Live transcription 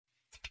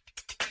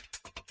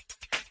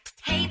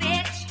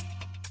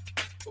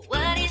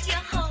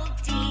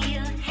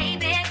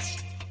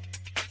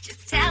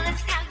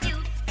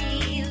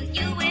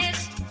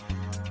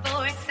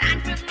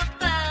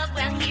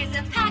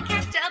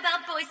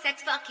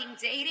fucking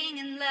dating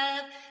and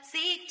love.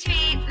 Seek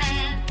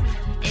treatment.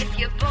 If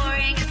you're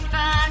boring as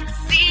fuck,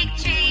 seek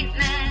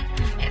treatment.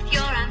 If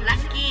you're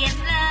unlucky in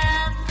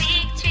love,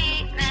 seek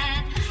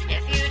treatment.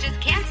 If you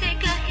just can't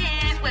take a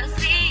hint, well,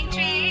 seek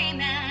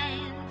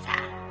treatment.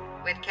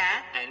 With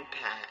Kat and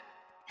Pat.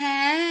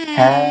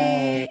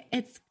 Hey,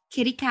 it's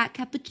Kitty Cat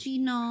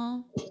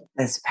Cappuccino.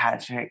 It's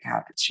Patrick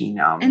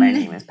Cappuccino. My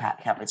name is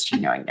Pat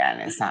Cappuccino again.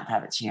 It's not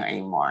Cappuccino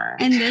anymore.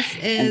 And this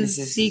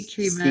is Seek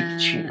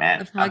Treatment, Seek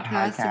Treatment, a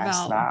podcast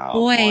about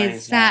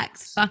boys,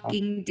 sex,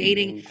 fucking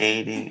dating,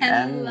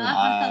 and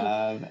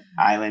love.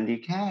 Island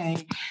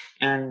UK.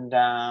 And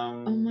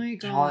oh my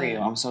God. How are you?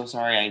 I'm so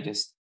sorry. I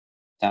just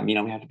we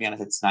have to be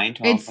honest. It's 9:12.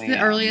 It's the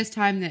earliest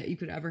time that you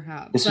could ever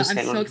have. But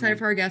I'm so excited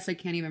for our guests. I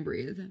can't even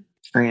breathe.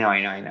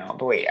 I know.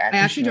 But wait, I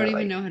actually don't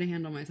even know how to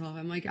handle myself.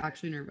 I'm like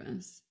actually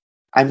nervous.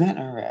 I'm not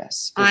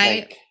nervous.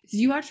 Did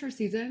you watch her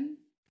season?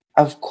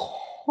 Of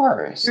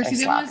course. Her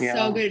season was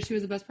so good. She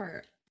was the best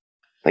part.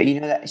 But you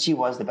know that she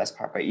was the best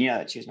part. But you know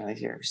that she was my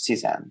least favorite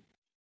season.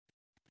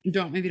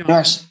 Maybe don't.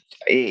 No, she's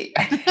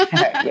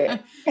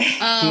the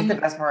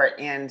best part.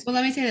 And well,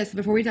 let me say this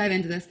before we dive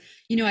into this.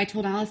 I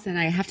told Allison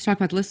I have to talk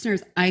about the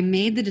listeners. I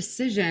made the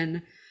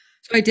decision.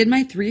 So I did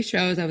my 3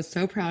 shows. I was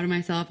so proud of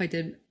myself. I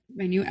did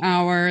my new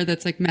hour.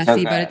 That's like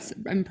messy, but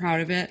I'm proud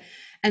of it.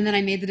 And then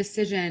I made the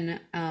decision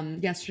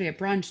yesterday at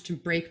brunch to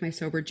break my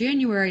sober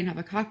January and have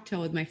a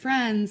cocktail with my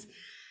friends.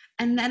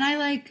 And then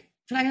I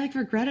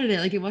regretted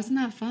it. Like it wasn't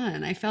that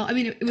fun. It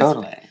was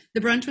totally.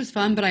 The brunch was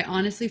fun, but I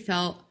honestly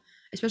felt,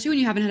 especially when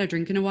you haven't had a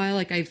drink in a while,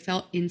 like I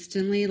felt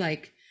instantly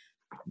like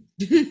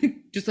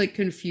just like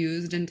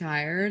confused and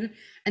tired.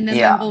 And then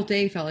the whole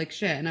day felt like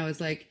shit. And I was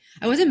like,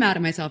 I wasn't mad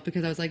at myself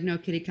because I was like, no,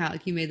 Kitty Cat,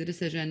 like you made the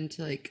decision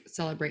to like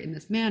celebrate in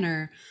this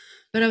manner.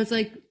 But I was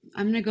like,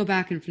 I'm going to go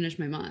back and finish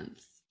my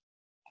month.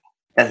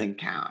 Doesn't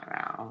count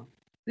now.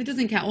 It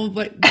doesn't count. Well,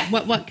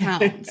 what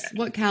counts?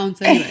 What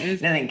counts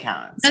anyways? Nothing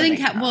counts. Nothing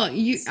counts. Well,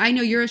 I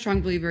know you're a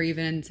strong believer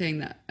even in saying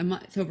that a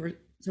month, sober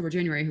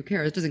January, who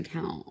cares? It doesn't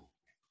count.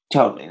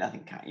 Totally,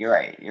 nothing counts. You're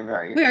right. You're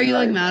very. Wait, are you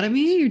like mad at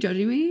me? You're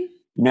judging me?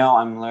 No,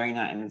 I'm literally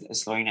not. And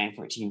it's literally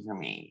 9:14 for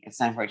me.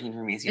 It's 9:14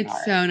 for me.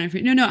 It's so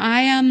 9:14. No, I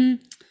am.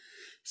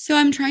 So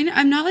I'm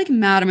not like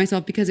mad at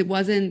myself because it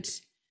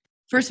wasn't.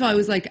 First of all, it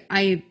was like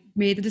I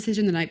made the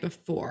decision the night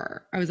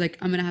before. I was like,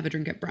 I'm gonna have a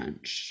drink at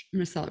brunch. I'm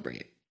gonna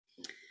celebrate.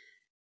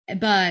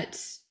 But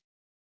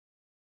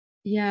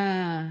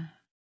yeah,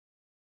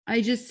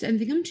 I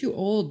think I'm too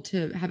old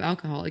to have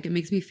alcohol. Like it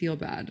makes me feel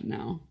bad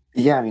now.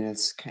 Yeah, I mean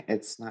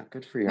it's not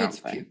good for you.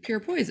 It's pure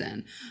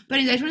poison. But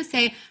I just want to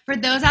say, for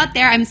those out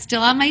there, I'm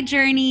still on my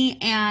journey,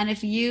 and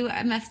if you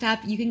messed up,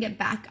 you can get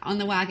back on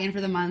the wagon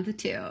for the month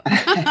too.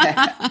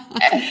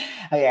 I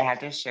have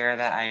to share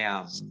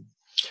that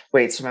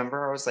wait, so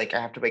remember I was like,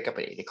 I have to wake up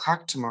at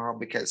 8:00 tomorrow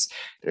because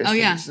there's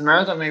a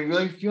marathon. I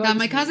really feel like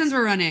my cousins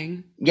were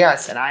running.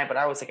 Yes, but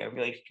I was like, I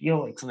really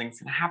feel like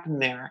something's gonna happen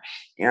there.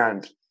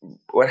 And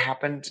what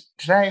happened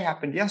today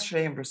happened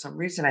yesterday, and for some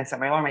reason I set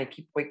my alarm. I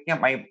keep waking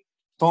up. My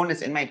phone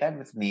is in my bed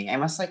with me. I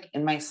must like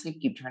in my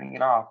sleep keep turning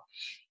it off.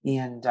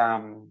 And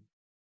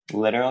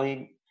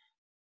literally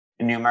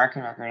a new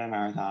American record in the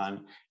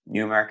marathon,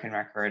 new American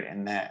record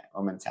in the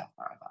women's half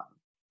marathon.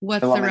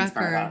 What's the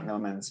record? The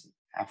women's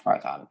half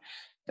marathon.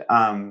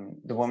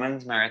 The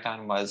women's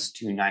marathon was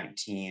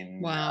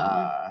 2:19.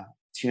 Wow.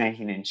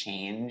 2:19 and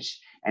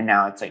change, and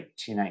now it's like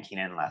 2:19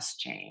 and less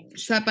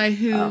change. Set by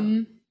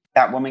whom?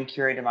 That woman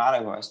Kiri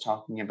D'Amato who I was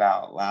talking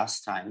about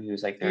last time, who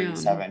was like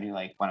 37, who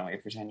like went away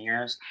for 10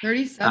 years.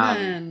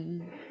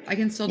 37. I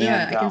can still do it.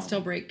 I can still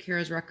break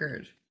Kira's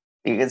record.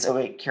 You can still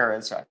break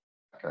Kira's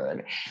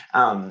record.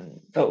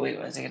 But wait,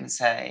 what was I going to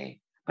say?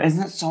 But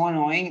isn't it so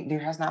annoying? There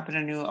has not been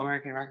a new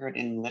American record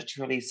in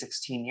literally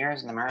 16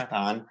 years in the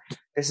marathon.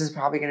 This is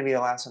probably going to be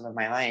the last one of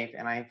my life,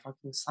 and I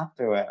fucking slept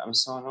through it. I'm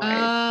so annoyed.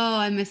 Oh,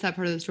 I missed that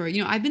part of the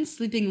story. I've been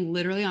sleeping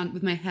literally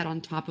with my head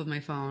on top of my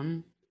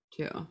phone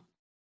too.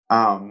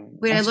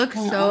 Wait, I look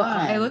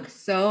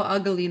so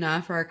ugly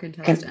now for our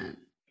contestant.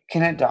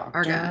 Can a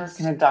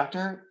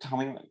doctor tell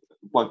me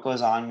what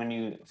goes on when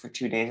you for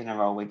 2 days in a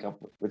row wake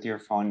up with your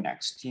phone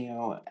next to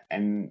you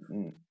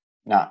and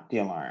not the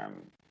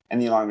alarm?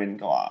 And the alarm didn't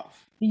go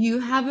off. You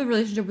have a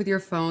relationship with your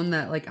phone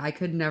that like I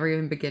could never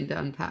even begin to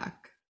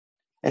unpack.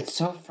 It's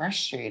so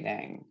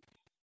frustrating.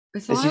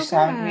 This used to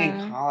happen to me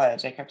in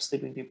college. I kept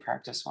sleeping through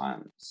practice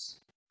once.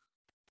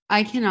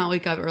 I cannot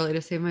wake up early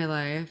to save my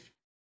life.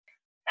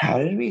 How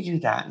did we do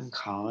that in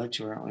college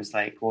where it was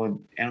like,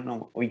 well, I don't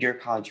know, your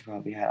college you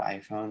probably had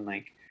iPhone.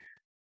 Like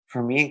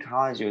for me in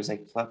college, it was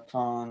like flip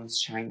phones,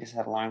 trying to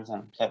set alarms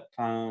on flip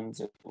phones.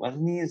 It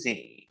wasn't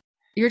easy.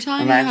 You're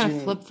telling me you had a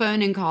flip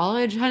phone in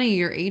college? Honey,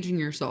 you're aging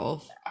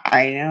yourself.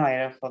 I know, I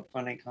had a flip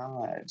phone in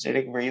college. I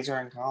had a Razor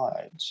in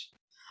college.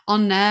 I'll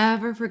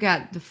never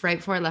forget the right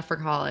before I left for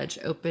college,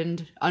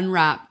 opened,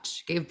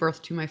 unwrapped, gave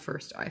birth to my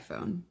first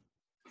iPhone.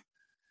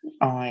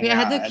 Oh my God. I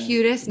had the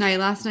cutest night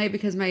last night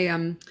because my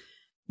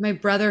other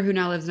brother who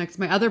now lives next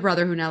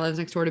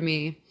door to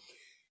me,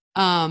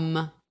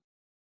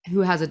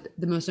 who has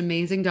the most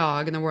amazing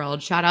dog in the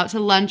world. Shout out to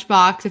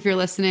Lunchbox if you're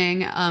listening.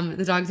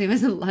 The dog's name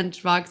is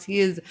Lunchbox. He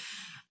is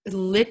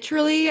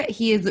literally,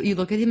 you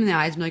look at him in the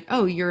eyes and you're like,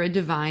 oh, you're a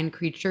divine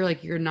creature.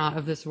 Like, you're not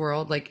of this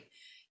world. Like,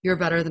 you're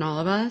better than all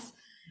of us.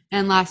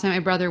 And last night my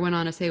brother went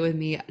on a Say With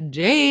Me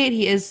date.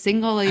 He is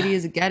single,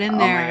 ladies. Get in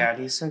there. Oh my God,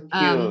 he's so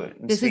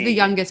cute. This is the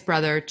youngest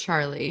brother,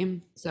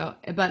 Charlie. So,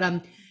 but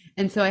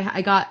and so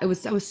I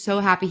was so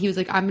happy. He was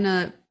like, I'm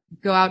gonna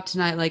go out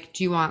tonight. Like,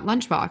 do you want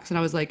Lunchbox? And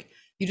I was like,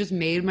 you just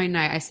made my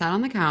night. I sat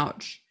on the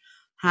couch,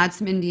 had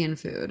some Indian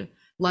food.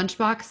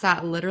 Lunchbox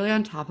sat literally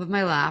on top of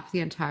my lap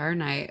the entire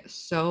night.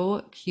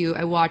 So cute.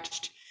 I'm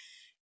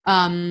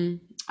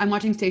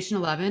watching Station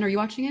 11. Are you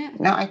watching it?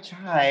 No, I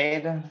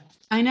tried.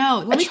 I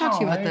know. Let me talk to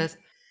you about this.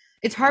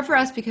 It's hard for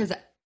us because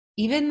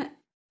even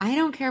I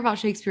don't care about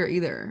Shakespeare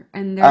either.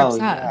 And they're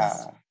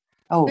obsessed. Yeah.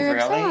 Oh, they're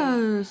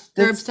really? Obsessed.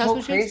 They're obsessed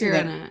with Shakespeare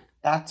in it.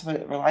 That's what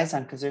it relies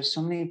on, because there's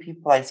so many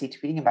people I see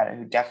tweeting about it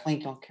who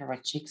definitely don't care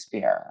about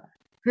Shakespeare.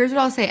 Here's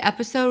what I'll say.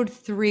 Episode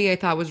 3 I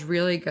thought was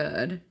really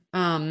good.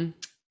 I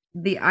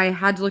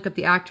had to look up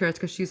the actress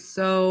because she's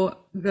so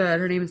good.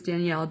 Her name is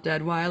Danielle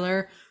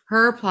Deadweiler.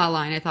 Her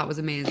plotline I thought was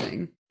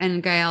amazing.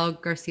 And Gael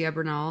Garcia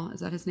Bernal, is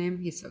that his name?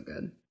 He's so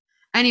good.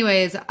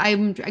 Anyways,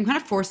 I'm kind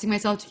of forcing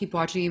myself to keep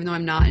watching, even though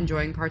I'm not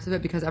enjoying parts of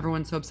it because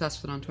everyone's so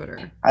obsessed with it on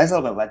Twitter. I was a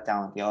little bit let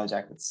down with the Yellow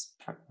Jackets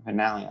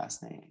finale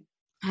last night.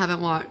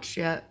 Haven't watched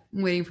yet.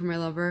 I'm waiting for my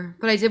lover.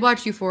 But I did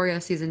watch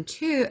Euphoria season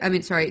 2,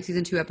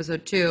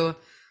 episode 2.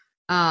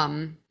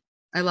 I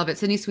love it.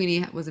 Sydney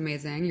Sweeney was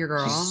amazing. Your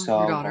girl. She's so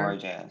your daughter.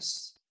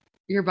 gorgeous.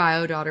 Your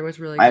bio daughter was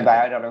really My good.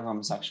 bio daughter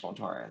homosexual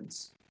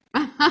towards.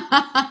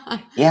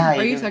 Yeah.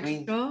 Are you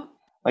sexual?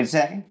 What'd you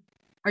say?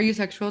 Are you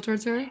sexual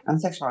towards her? I'm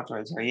sexual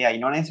towards her. Yeah. You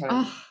know when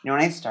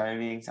I started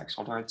being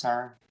sexual towards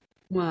her?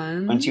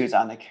 When she was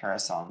on the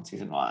carousel in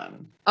season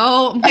 1.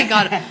 Oh my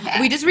God.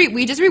 we just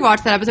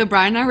rewatched that episode.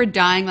 Brian and I were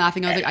dying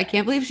laughing. I was like, I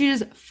can't believe she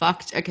just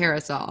fucked a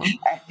carousel.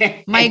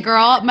 My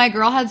girl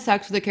had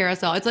sex with a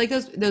carousel. It's like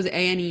those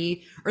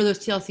A&E or those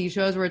TLC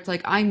shows where it's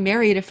like, I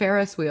married a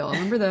Ferris wheel.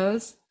 Remember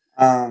those?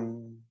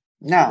 No.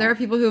 There are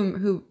people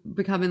who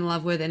become in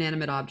love with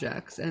inanimate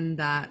objects, and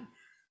that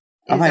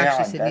is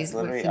actually Sydney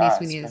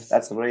Sweeney's.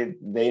 That's literally,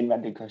 they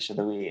invented Kush of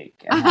the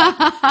Week.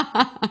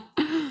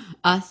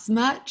 Us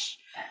much?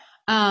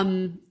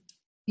 It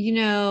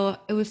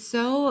was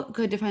so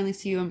good to finally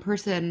see you in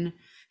person,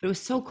 but it was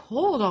so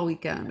cold all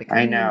weekend.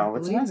 I know,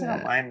 but sometimes I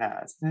don't mind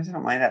that. Sometimes I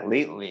don't mind that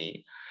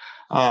lately.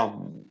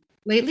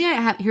 Lately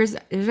here's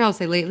what I'll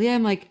say. Lately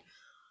I'm like,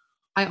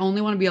 I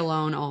only want to be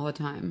alone all the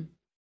time.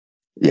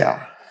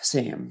 Yeah,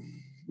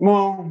 same.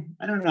 Well,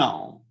 I don't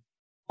know.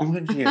 I'm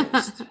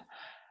confused.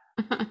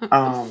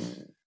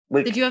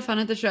 Did you have fun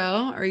at the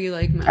show? Or are you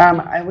like mad?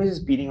 I was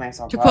just beating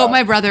myself up. To quote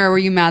my brother, were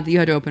you mad that you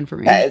had to open for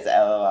me? That is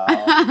LOL.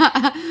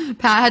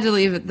 Pat had to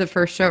leave the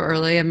first show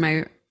early, and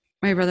my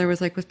brother was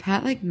like, was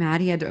Pat like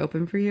mad he had to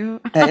open for you?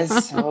 That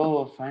is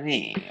so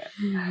funny.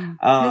 Isn't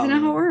that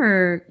how it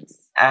works?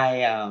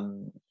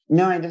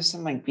 No, I just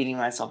am like beating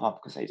myself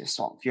up because I just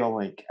don't feel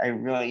like, I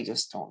really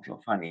just don't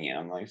feel funny. And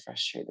I'm really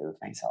frustrated with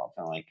myself.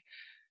 And like,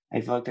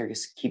 I feel like there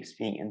just keeps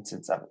being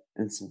instances of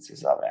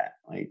it.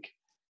 Like,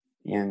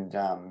 and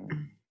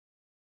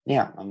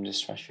yeah, I'm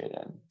just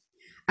frustrated.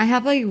 I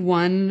have like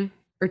 1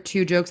 or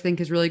 2 jokes I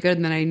think is really good,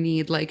 and then I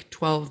need like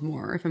 12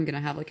 more if I'm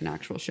gonna have like an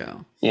actual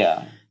show.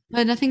 Yeah.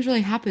 But nothing's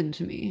really happened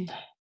to me.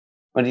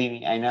 What do you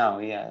mean? I know,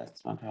 yeah,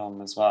 that's my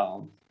problem as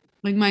well.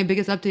 Like, my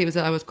biggest update was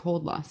that I was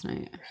cold last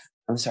night.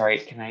 I'm sorry,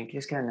 can I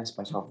just get an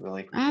espresso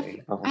really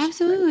quickly?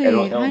 Absolutely,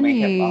 it'll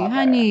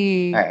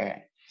honey. All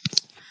right.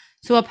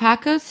 So while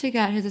Pat goes to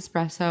get his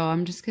espresso,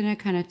 I'm just gonna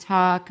kind of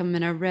talk. I'm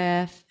gonna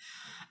riff.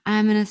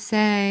 I'm gonna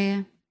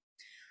say,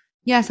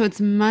 yeah. So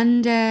it's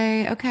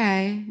Monday.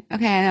 Okay.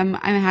 I'm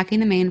hacking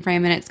the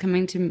mainframe, and it's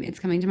coming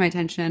to my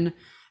attention.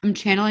 I'm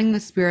channeling my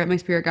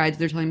spirit guides.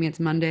 They're telling me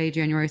it's Monday,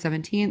 January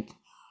 17th.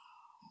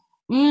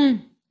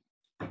 9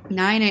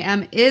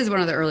 a.m. is one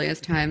of the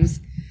earliest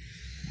times.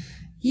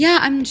 Yeah,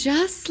 I'm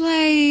just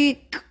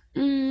like,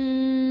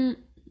 the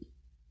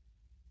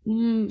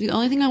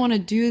only thing I want to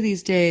do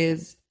these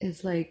days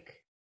is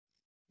like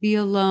be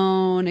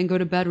alone and go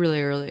to bed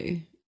really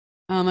early.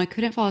 I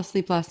couldn't fall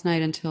asleep last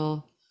night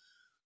until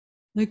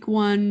like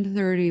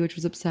 1:30, which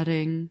was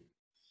upsetting.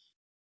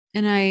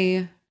 And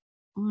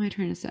what am I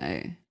trying to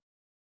say?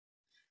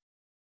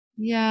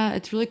 Yeah,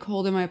 it's really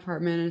cold in my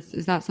apartment.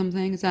 Is that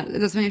something? Is that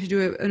something I should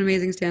do an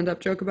amazing stand-up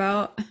joke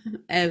about?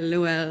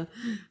 LOL.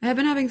 I have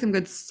been having some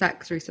good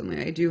sex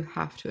recently. I do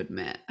have to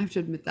admit. I have to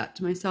admit that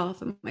to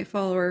myself and my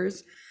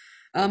followers.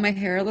 My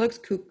hair looks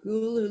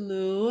cuckoo,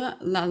 lulu,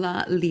 la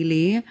la,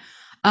 lily.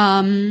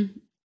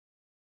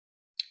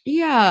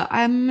 Yeah,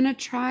 I'm gonna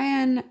try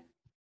and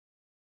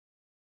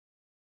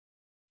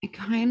I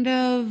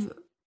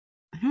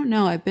don't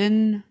know. I've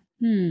been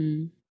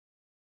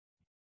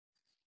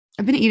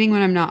eating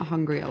when I'm not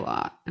hungry a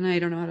lot, and I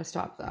don't know how to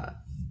stop that.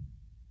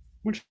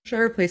 What should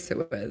I replace it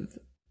with?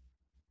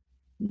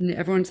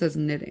 Everyone says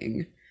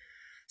knitting.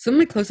 Some of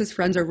my closest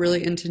friends are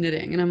really into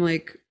knitting, and I'm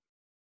like,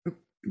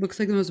 looks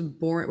like the most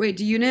boring. Wait,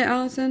 do you knit,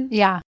 Allison?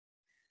 Yeah.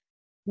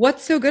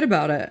 What's so good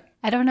about it?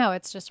 I don't know.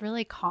 It's just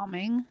really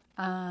calming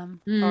or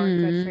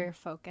good for your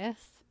focus.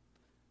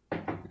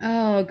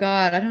 Oh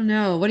God, I don't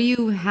know. What do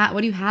you have?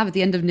 What do you have at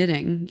the end of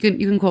knitting?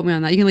 You can quote me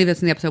on that. You can leave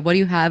this in the episode. What do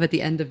you have at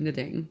the end of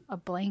knitting? A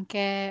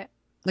blanket,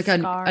 Like a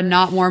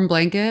not warm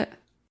blanket.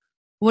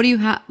 What do you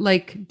have?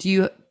 Like, do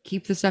you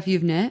keep the stuff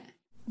you've knit?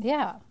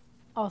 Yeah.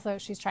 Also,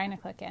 she's trying to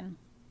click in.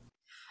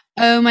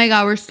 Oh my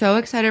God, we're so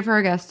excited for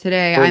our guest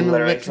today. I'm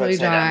literally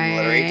dying. I'm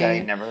literally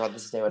dying. I never thought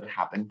this day would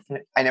happen.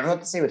 I never thought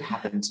this day would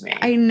happen to me.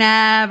 I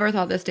never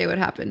thought this day would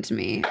happen to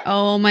me.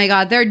 Oh my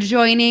God, they're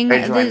joining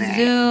the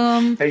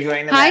Zoom. They're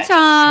joining the Hi, mix.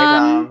 Tom. Hi,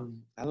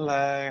 Tom.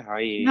 Hello, how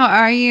are you? How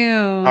are you?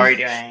 How are you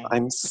doing?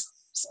 I'm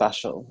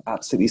special,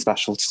 absolutely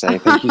special today.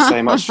 Thank you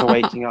so much for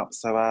waking up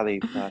so early.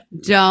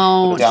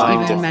 Don't even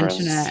difference.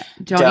 mention it.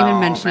 Don't even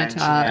mention it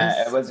to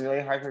us. It was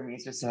really hard for me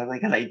specifically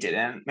because I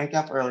didn't wake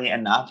up early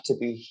enough to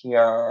be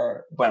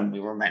here when we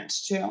were meant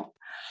to.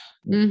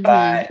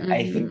 But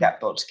I think that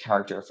built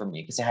character for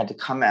me because I had to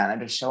come in and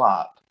just show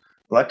up,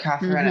 look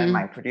Catherine and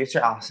my producer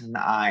Allison in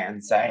the eye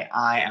and say,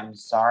 I am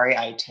sorry,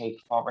 I take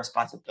full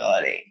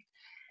responsibility.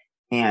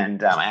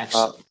 And I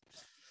actually...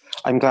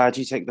 I'm glad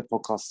you take the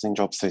podcasting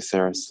job so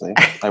seriously.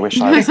 I wish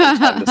I was on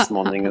time this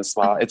morning as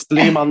well. It's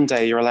Blue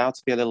Monday. You're allowed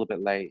to be a little bit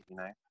late, you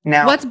know.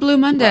 Now, what's Blue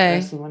Monday?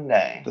 What's Blue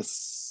Monday? The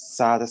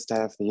saddest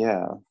day of the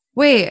year.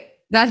 Wait,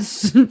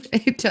 that's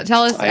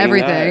tell us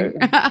everything.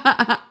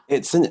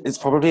 It's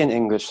probably an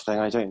English thing.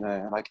 I don't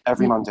know. Like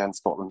every Monday in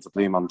Scotland's a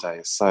Blue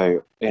Monday. So are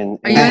you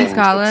in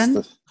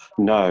Scotland?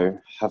 No,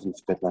 heaven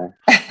forbid, no.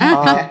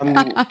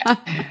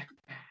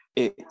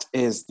 It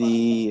is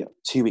the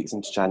 2 weeks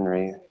into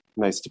January.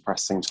 Most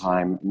depressing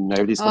time.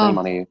 Nobody's got any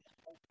money.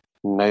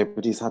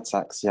 Nobody's had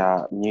sex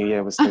yet. New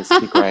Year was supposed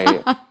to be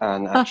great,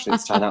 and actually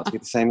it's turned out to be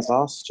the same as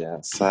last year.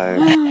 So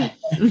yeah.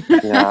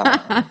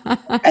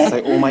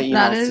 So all my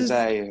emails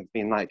today have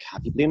been like,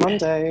 "Happy Blue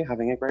Monday,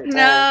 having a great day."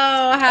 No,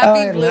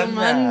 happy Blue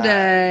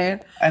Monday.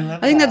 I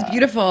think that's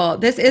beautiful.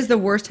 This is the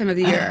worst time of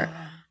the year.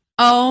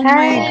 Oh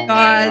my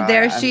God,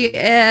 there she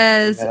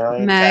is,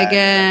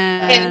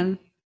 Megan.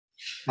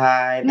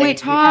 Hi. Wait,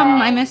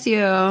 Tom, I miss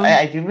you.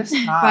 I do miss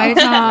Tom. Bye,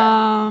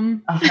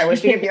 Tom. I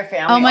wish we could be a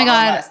family. Oh my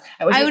God.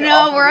 I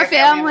know, we're a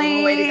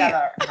family.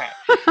 Okay.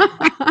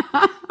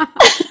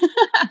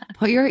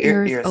 Put your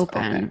ears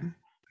open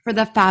for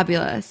the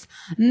fabulous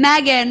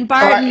Megan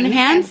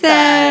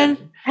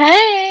Barton-Hanson.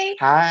 Hey.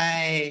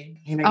 Hi.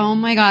 Hey, oh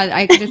my God.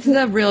 This is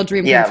a real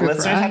dream come true for us.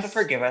 Listeners have to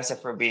forgive us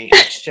if we're being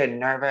extra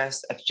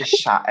nervous, extra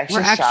shy.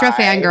 We're extra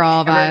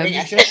fangirl vibes. We're being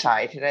extra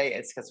shy today.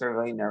 It's because we're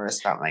really nervous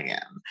about Megan.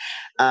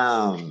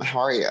 How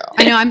are you?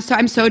 I know.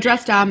 I'm so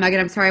dressed down, Megan.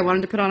 I'm sorry. I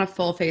wanted to put on a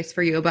full face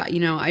for you, but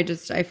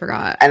I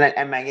forgot.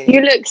 And Megan,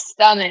 you look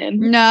stunning.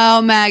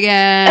 No,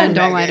 Megan,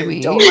 don't lie to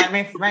me. Don't lie to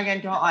my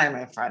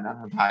friend on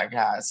her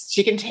podcast.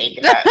 She can take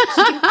it.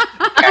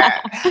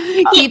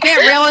 Keep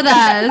it real with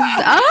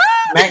us.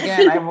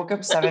 Megan, I woke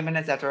up 7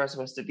 minutes after I was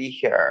supposed to be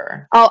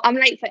here. Oh, I'm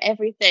late for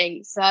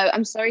everything, so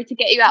I'm sorry to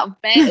get you out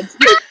of bed.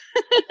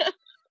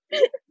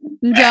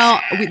 No,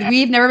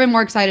 we've never been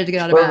more excited to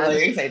get out of bed. We're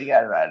really excited to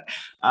get out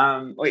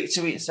of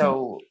bed.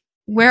 So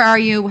where are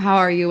you? How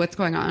are you? What's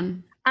going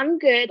on? I'm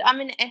good. I'm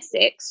in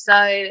Essex,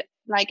 so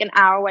like an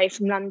hour away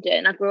from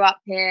London. I grew up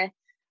here.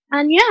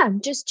 And yeah,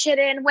 I'm just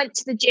chilling. Went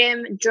to the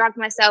gym, dragged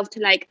myself to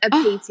like a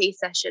PT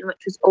session,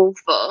 which was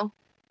awful.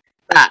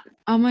 But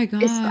oh my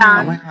God. It's done.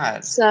 Oh my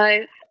God.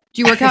 So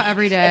do you work out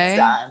every day? It's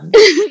done.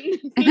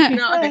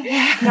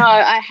 No,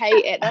 I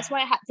hate it. That's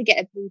why I had to get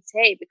a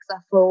PT because I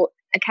thought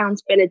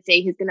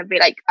accountability is going to be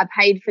like, I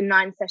paid for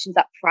 9 sessions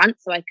up front,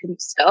 so I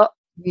couldn't stop.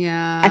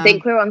 Yeah. I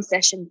think we're on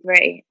session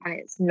 3 and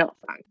it's not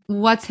fun.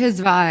 What's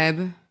his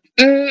vibe?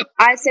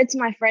 I said to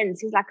my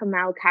friends, he's like a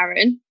male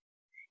Karen.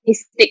 He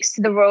sticks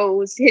to the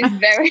rules. He's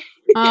very...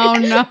 Oh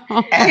no.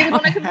 He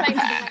want to complain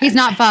to He's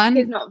not fun?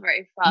 He's not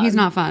very fun. He's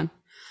not fun.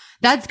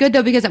 That's good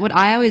though, because what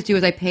I always do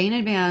is I pay in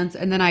advance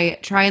and then I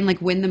try and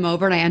like win them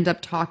over and I end up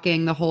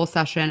talking the whole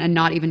session and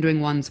not even doing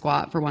one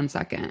squat for 1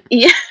 second.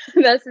 Yeah,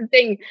 that's the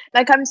thing.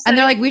 Like and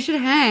they're like, we should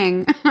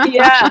hang.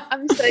 Yeah,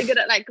 I'm so good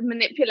at like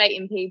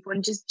manipulating people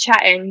and just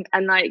chatting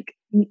and like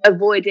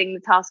avoiding the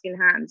task in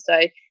hand. So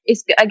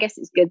I guess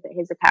it's good that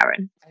he's a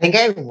Karen. I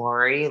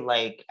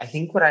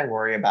think what I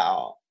worry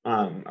about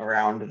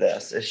around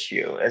this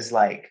issue is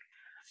like,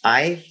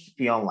 I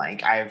feel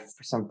like I have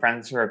some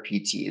friends who are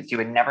PTs. You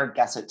would never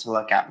guess it to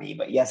look at me,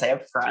 but yes, I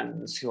have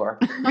friends who are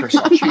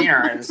personal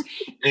trainers,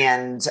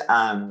 and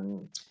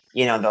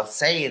they'll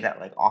say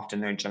that like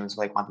often their gyms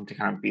like want them to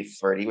kind of be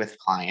flirty with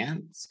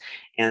clients,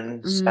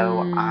 and so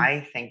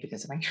I think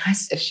because of my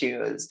trust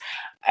issues,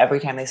 every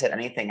time they said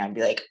anything, I'd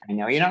be like, I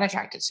know you're not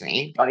attracted to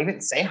me. Don't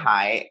even say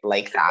hi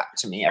like that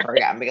to me ever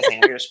again because I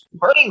know you're just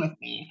flirting with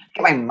me.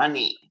 Get my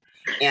money.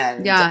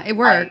 And yeah, it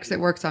works.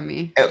 It works on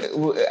me.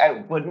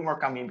 It wouldn't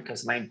work on me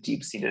because of my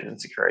deep-seated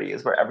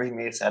insecurities, where everything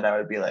they said, I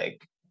would be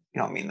like,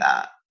 "You don't mean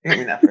that. You don't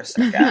mean that for a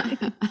second.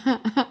 You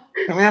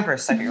don't mean that for a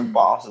second. Your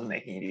boss is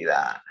making you do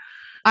that."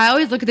 I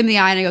always look at them in the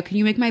eye and I go, can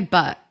you make my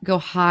butt go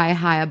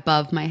high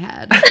above my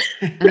head?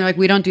 And they're like,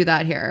 we don't do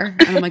that here.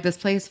 And I'm like, this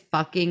place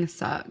fucking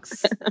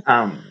sucks.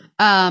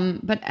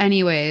 But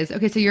anyways,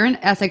 okay, so you're in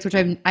Essex, which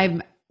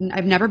I've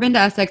never been to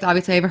Essex.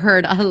 Obviously, I've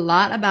heard a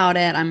lot about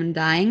it. I'm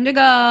dying to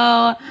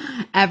go.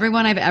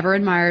 Everyone I've ever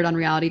admired on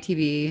reality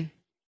TV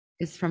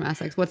is from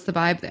Essex. What's the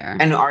vibe there?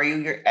 And are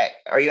you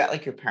at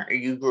like your parent?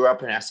 You grew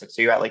up in Essex?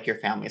 Are you at like your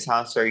family's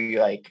house, or are you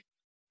like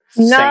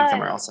staying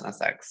somewhere else in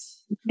Essex?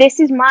 This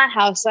is my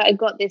house. So I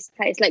got this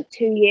place like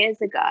 2 years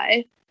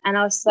ago, and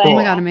I was so oh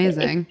my god,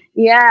 amazing.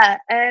 Yeah.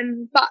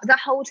 But the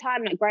whole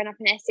time, like growing up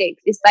in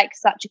Essex, it's like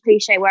such a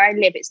cliche. Where I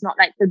live, it's not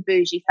like the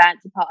bougie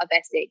fancy part of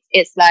Essex.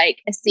 It's like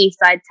a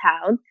seaside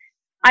town.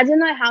 I don't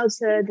know how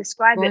to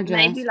describe it.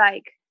 Maybe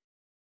like,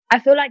 I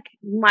feel like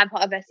my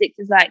part of Essex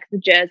is like the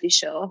Jersey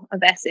Shore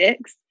of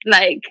Essex.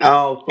 Like,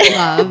 oh, cool.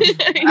 Love.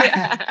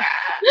 Yeah.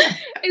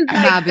 It's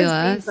like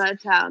fabulous. A seaside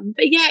town.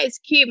 But yeah, it's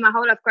cute. My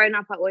whole life growing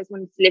up, I always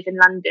wanted to live in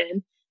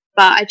London,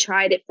 but I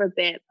tried it for a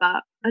bit.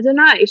 But I don't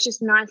know. It's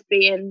just nice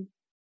being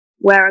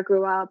where I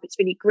grew up. It's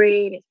really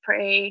green. It's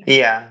pretty.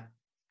 Yeah.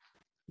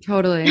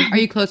 Totally. Are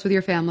you close with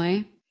your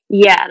family?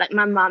 Yeah, like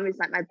my mum is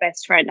like my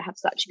best friend. I have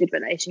such a good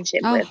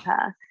relationship with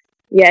her.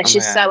 Yeah,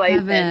 she's so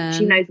open. Heaven.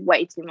 She knows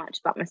way too much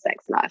about my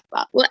sex life,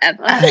 but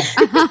whatever.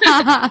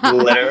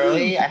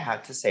 Literally, I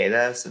have to say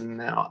this, and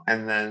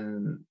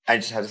then I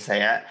just have to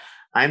say it.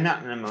 I'm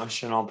not an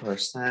emotional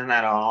person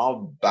at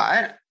all,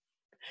 but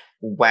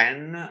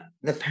when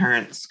the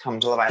parents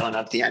come to Love Island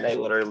at the end, I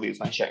literally lose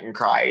my shit and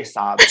cry,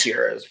 sob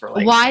tears for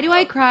like. Why do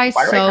I cry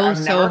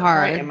so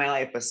hard in my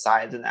life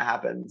besides when that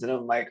happens? And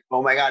I'm like,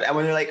 oh my god! And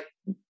when they're like,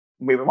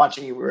 we've been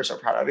watching you, we were so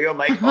proud of you. I'm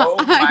like, oh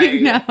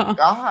my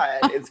god,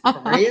 it's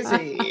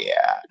crazy.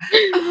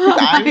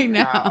 I'm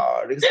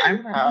proud because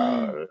I'm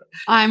proud.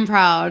 I'm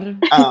proud.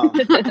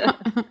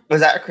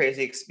 Was that a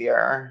crazy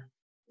experience?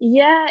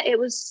 Yeah, it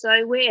was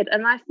so weird.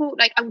 And I thought,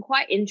 like, I'm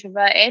quite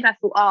introverted. I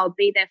thought, oh, I'll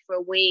be there for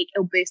a week.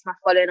 It'll boost my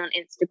following on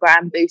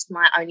Instagram, boost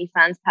my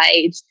OnlyFans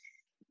page,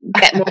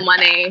 get more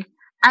money.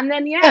 And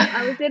then, yeah,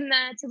 I was in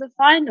there to the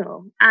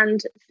final.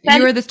 And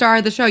you were the star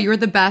of the show. You were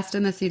the best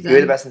in the season. You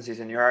were the best in the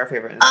season. You're our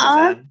favorite in the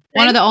season.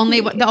 One of the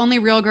only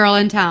real girl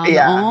in town.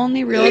 Yeah. The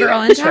only real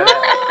girl in town.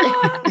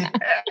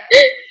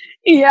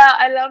 Yeah,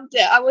 I loved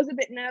it. I was a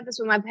bit nervous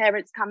when my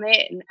parents come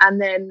in,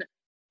 and then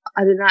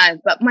I don't know,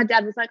 but my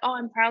dad was like, oh,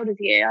 I'm proud of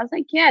you. I was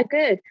like, yeah,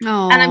 good.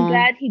 Aww. And I'm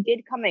glad he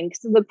did come in,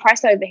 because the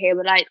press over here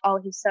were like, oh,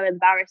 he's so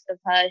embarrassed of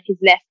her. He's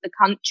left the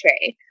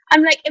country.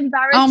 I'm like,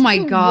 embarrassed. Oh my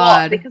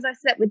God. What? Because I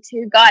slept with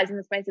 2 guys in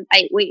the space of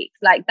 8 weeks.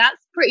 Like,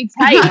 that's pretty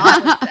tame, I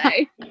would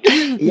say.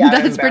 Yeah,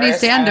 that's pretty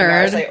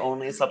standard. I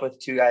only slept with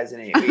 2 guys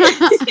in 8 weeks.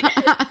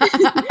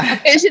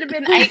 It should have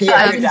been 8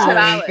 guys in 2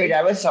 hours. Your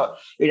dad was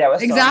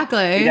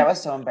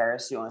so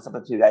embarrassed. He only slept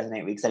with 2 guys in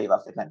 8 weeks that he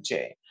left the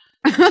country.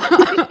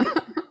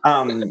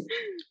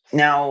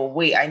 Now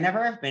wait, I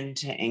never have been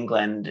to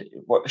England.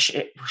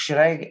 Should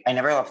I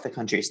never left the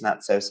country, so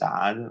that's so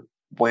sad.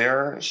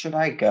 Where should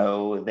I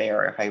go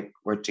there if I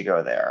were to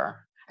go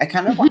there? I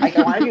kind of want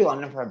to do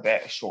London for a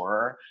bit,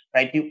 sure, but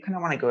I do kind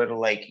of want to go to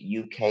like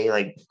UK,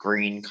 like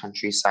green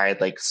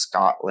countryside, like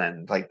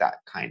Scotland, like that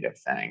kind of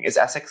thing. Is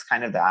Essex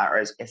kind of that, or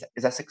is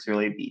Essex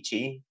really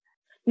beachy?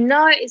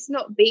 No, it's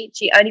not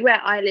beachy. Only where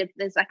I live,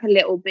 there's like a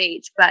little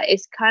beach, but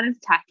it's kind of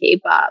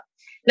tacky. But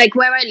like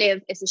where I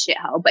live, it's a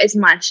shithole, but it's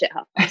my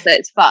shithole, so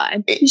it's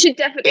fine. You should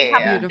definitely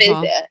come and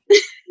visit.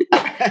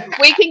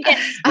 We can get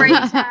spray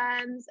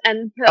tans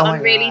and put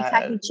on really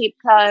tacky cheap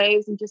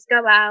clothes and just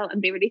go out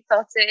and be really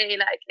thotty.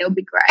 Like, it'll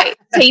be great.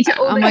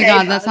 Oh my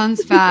god, that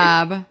sounds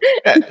fab.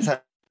 That's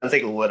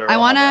like literal.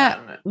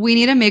 We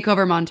need a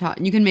makeover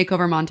montage. You can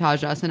makeover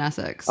montage us in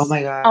Essex. Oh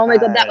my god. Oh my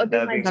god, that would be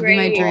my dream. That'd be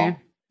my dream.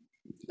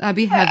 That'd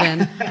be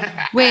heaven.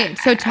 Wait,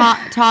 so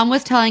Tom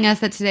was telling us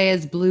that today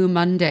is Blue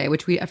Monday,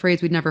 which a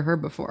phrase we'd never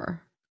heard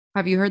before.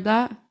 Have you heard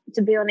that?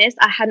 To be honest,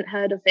 I hadn't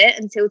heard of it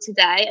until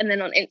today, and then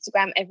on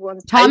Instagram,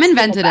 everyone's Tom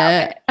invented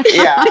it.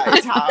 Yeah,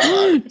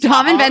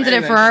 Tom invented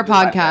it for our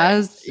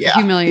podcast. Yeah.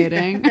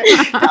 Humiliating.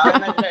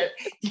 Tom invented it.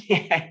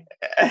 Yeah.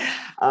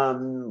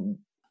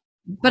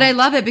 But I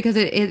love it because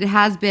it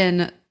has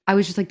been. I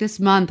was just like, this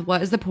month,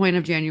 what is the point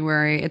of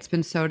January? It's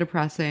been so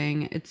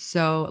depressing. It's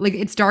so like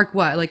it's dark.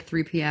 What, like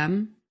 3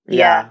 p.m.?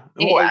 Yeah.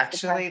 Well,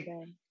 actually,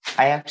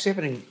 I actually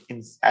have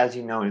an, as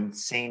you know,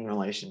 insane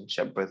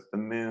relationship with the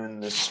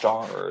moon, the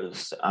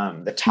stars,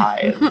 the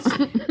tides,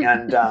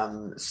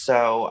 and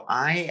so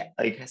I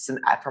like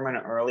from an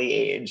early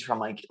age, from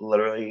like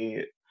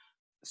literally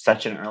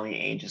such an early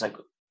age, as like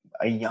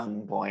a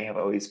young boy, I've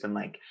always been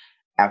like.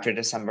 After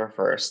December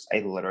 1st, I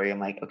literally am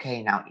like,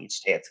 okay, now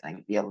each day it's going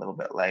to be a little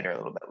bit lighter, a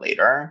little bit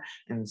later.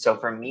 And so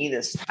for me,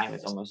 this time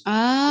is almost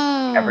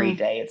every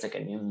day. It's like a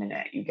new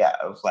minute you get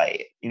of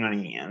light. You know what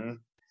I mean?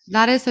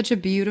 That is such a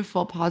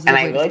beautiful, positive.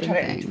 And I really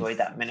try to enjoy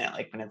that minute.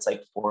 Like when it's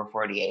like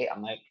 4:48,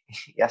 I'm like,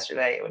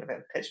 yesterday it would have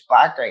been pitch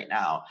black right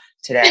now.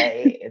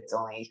 Today it's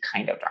only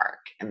kind of dark.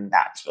 And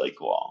that's really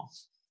cool.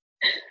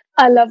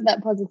 I love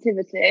that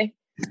positivity.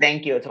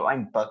 Thank you. It's what my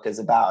book is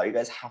about. You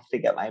guys have to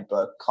get my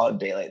book called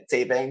Daylight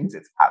Savings.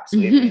 It's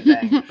absolutely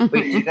amazing.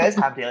 Wait, do you guys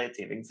have daylight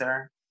savings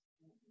there?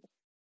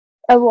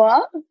 A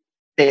what?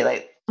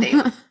 Daylight.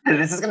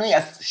 This is going to be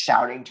us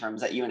shouting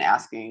terms at you and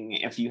asking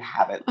if you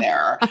have it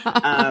there.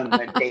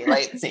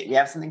 We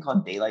have something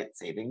called daylight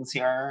savings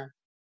here.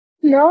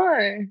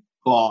 No.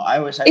 Well, I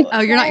wish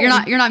I.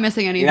 You're not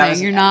missing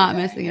anything. You're not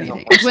missing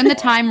anything. It's when the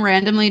time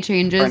randomly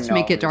changes to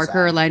make it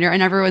darker or lighter,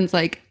 and everyone's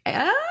like,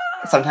 ah.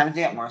 Sometimes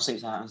you get more sleep,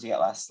 sometimes you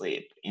get less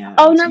sleep. And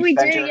oh no, we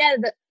do. Yeah,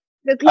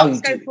 the clocks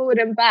go forward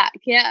and back.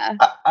 Yeah.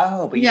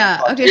 But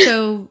yeah. Okay,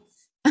 so.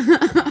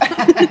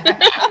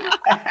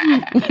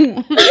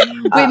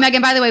 Wait,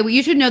 Megan, by the way,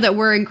 you should know that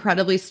we're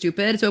incredibly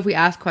stupid. So if we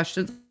ask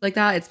questions like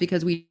that, it's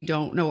because we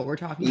don't know what we're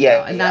talking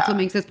about. And that's what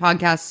makes this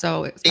podcast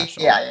so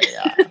special. Yeah.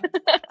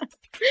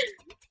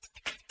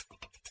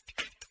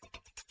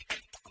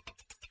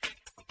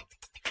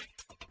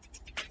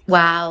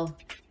 Wow.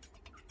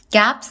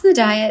 Gaps in the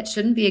diet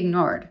shouldn't be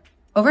ignored.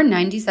 Over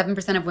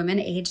 97% of women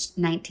aged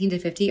 19 to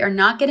 50 are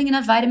not getting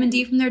enough vitamin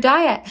D from their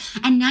diet,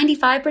 and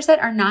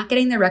 95% are not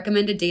getting the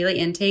recommended daily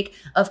intake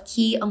of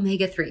key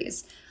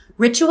omega-3s.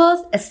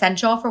 Ritual's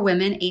Essential for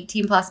Women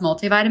 18 Plus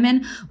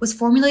multivitamin was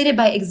formulated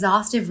by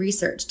exhaustive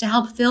research to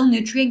help fill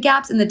nutrient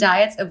gaps in the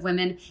diets of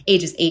women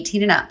ages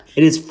 18 and up.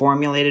 It is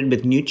formulated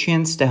with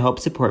nutrients to help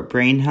support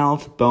brain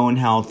health, bone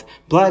health,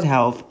 blood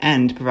health,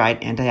 and provide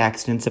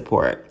antioxidant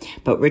support.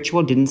 But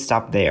Ritual didn't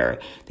stop there.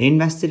 They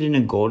invested in a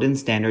golden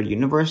standard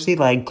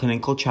university-led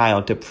clinical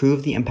trial to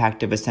prove the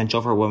impact of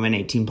Essential for Women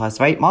 18 Plus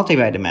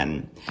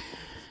multivitamin.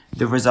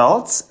 The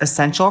results?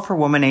 Essential for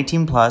Women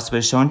 18 Plus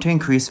was shown to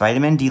increase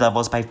vitamin D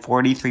levels by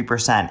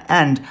 43%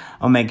 and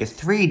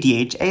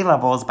omega-3 DHA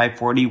levels by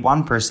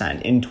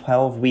 41% in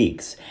 12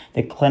 weeks.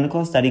 The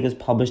clinical study was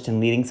published in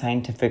leading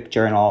scientific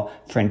journal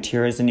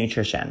Frontiers in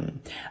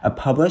Nutrition. A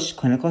published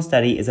clinical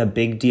study is a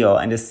big deal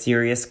and a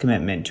serious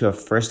commitment to a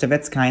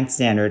first-of-its-kind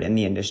standard in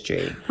the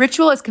industry.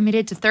 Ritual is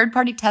committed to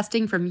third-party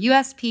testing from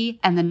USP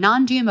and the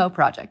Non-GMO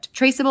Project,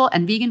 traceable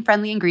and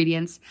vegan-friendly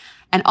ingredients,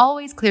 and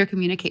always clear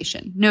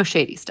communication. No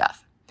shady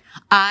stuff.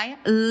 I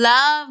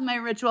love my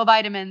Ritual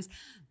vitamins.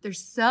 They're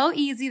so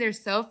easy. They're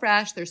so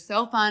fresh. They're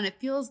so fun. It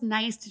feels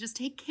nice to just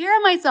take care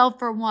of myself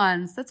for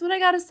once. That's what I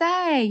gotta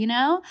say, you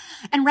know?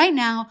 And right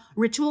now,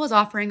 Ritual is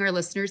offering our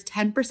listeners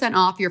 10%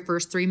 off your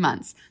first 3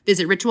 months.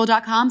 Visit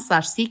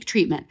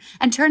ritual.com/seektreatment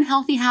and turn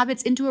healthy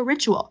habits into a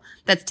ritual.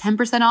 That's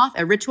 10% off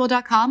at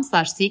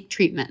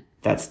ritual.com/seektreatment.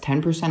 That's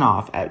 10%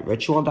 off at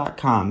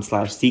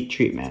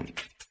ritual.com/seektreatment.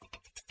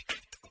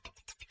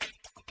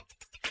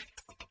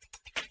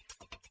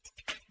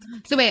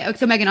 So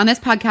Megan, on this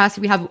podcast,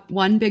 we have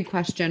one big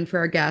question for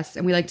our guests,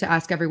 and we like to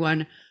ask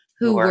everyone,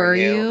 who were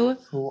you?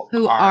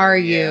 Who are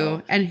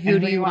you? And who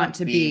do you want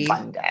to be?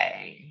 One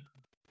day.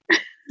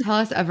 Tell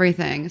us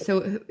everything.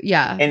 So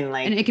yeah.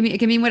 And it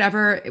can mean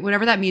whatever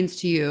that means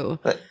to you.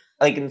 But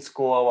like in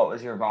school, what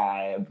was your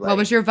vibe? What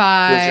was your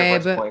vibe? Who was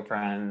your first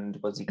boyfriend?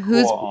 Was he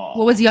cool?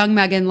 What was young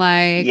Megan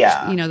like?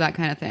 Yeah. You know, that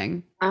kind of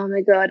thing. Oh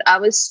my God, I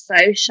was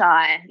so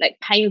shy, like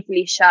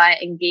painfully shy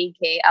and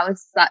geeky. I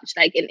was such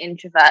like an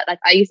introvert. Like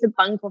I used to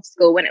bunk off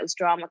school when it was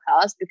drama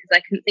class because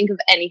I couldn't think of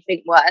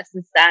anything worse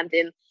than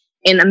standing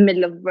in the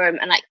middle of a room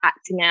and like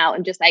acting out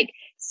and just like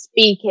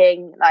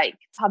speaking, like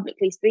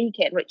publicly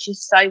speaking, which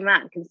is so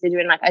mad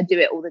considering like I do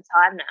it all the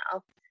time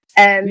now.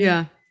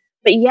 Yeah.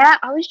 But yeah,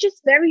 I was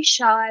just very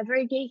shy,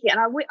 very geeky. And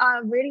I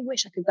really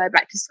wish I could go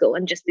back to school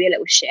and just be a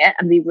little shit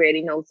and be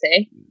really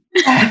naughty.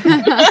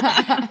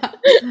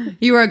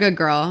 You were a good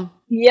girl.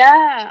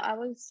 Yeah, I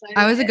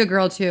was a good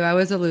girl too. I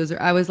was a loser.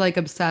 I was like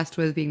obsessed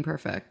with being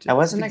perfect. I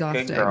wasn't a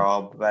good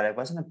girl, but I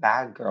wasn't a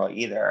bad girl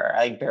either.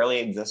 I barely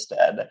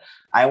existed.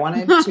 I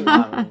wanted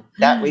to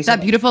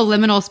that beautiful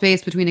liminal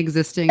space between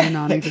existing and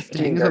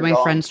non-existing is what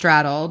my friend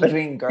straddled.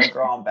 Between good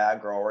girl and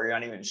bad girl, where you're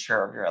not even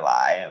sure if you're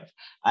alive.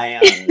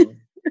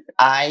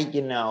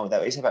 That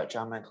we said about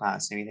drama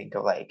class made me think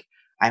of like,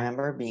 I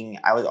remember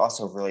I was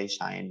also really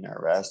shy and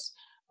nervous.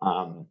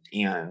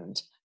 And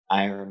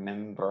I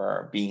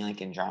remember being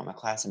like in drama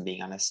class and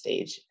being on a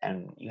stage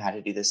and you had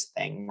to do this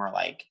thing where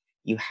like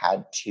you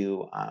had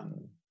to,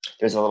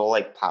 there's a little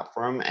like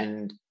platform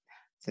and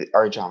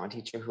our drama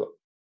teacher who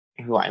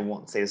I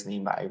won't say his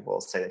name, but I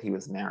will say that he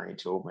was married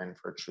to a woman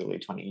for truly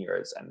 20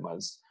 years and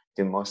was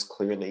the most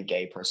clearly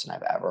gay person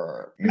I've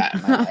ever met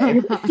in my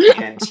life.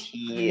 And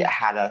you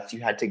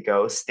had to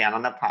go stand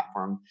on the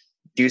platform,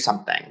 do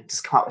something,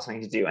 just come up with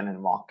something to do and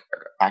then walk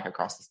back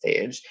across the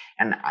stage.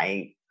 And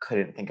I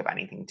couldn't think of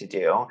anything to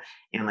do.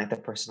 And like the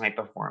person right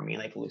before me,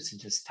 like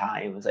loosened his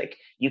tie and was like,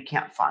 "You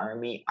can't fire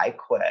me. I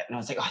quit." And I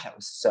was like, "Oh, that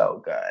was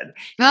so good."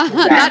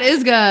 That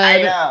is good.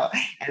 I know.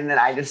 And then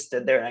I just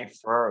stood there and I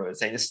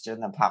froze. I just stood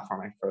on the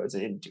platform. I froze. I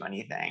didn't do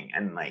anything.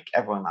 And like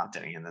everyone laughed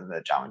at me. And then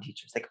the drama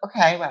teacher was like,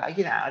 "Okay, well,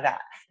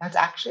 that's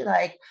actually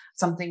like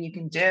something you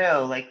can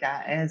do. Like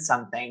that is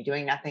something.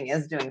 Doing nothing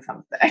is doing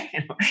something."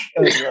 It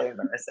was really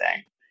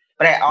embarrassing.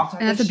 But I also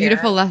that's a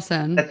beautiful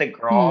lesson. That the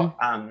girl,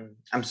 I'm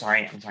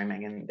sorry,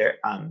 Megan.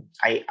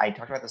 I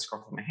talked about this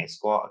girl from my high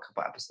school a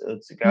couple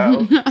episodes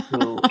ago,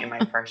 who in my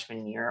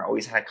freshman year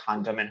always had a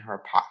condom in her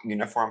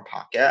uniform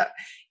pocket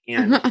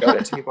and showed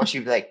it to people.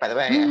 She'd be like, by the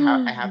way,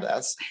 I have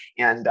this,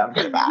 and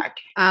put it back.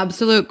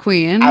 Absolute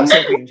queen.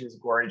 Absolute queen. She was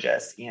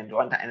gorgeous. And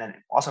one time, and then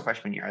also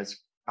freshman year, I was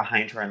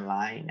behind her in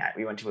line.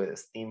 We went to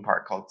this theme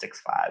park called Six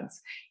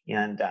Flags,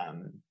 and I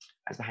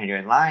was behind her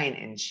in line,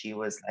 and she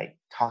was like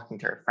talking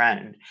to her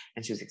friend,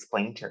 and she was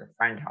explaining to her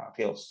friend how it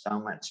feels so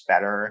much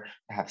better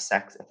to have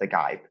sex if the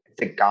guy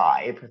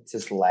puts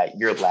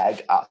your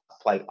leg up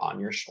like on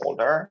your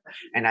shoulder.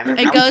 And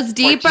it goes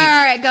deeper.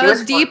 It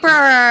goes deeper.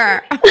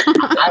 I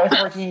was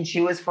 14.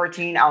 She was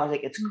 14. I was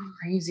like, it's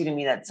crazy to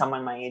me that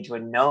someone my age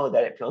would know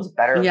that it feels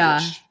better if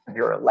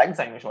your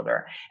legs on your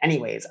shoulder.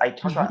 Anyways, I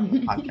talked about it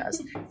in the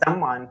podcast.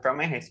 Someone from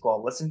my high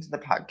school listened to the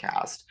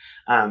podcast,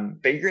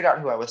 figured out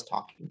who I was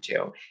talking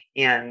to,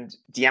 and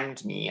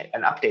DM'd me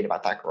an update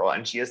about that girl.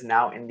 And she is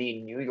now in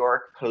the New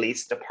York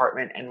Police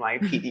Department,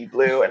 NYPD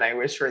Blue. And I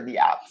wish her the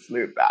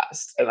absolute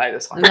best. And I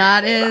just want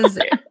that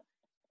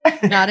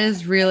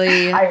is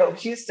really. I hope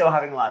she's still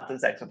having lots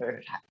of sex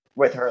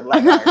with her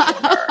leg on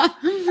her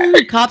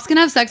shoulder. Cops can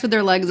have sex with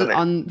their legs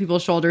on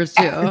people's shoulders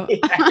too.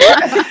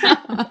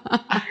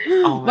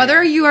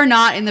 Whether you are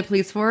not in the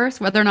police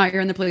force, whether or not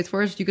you're in the police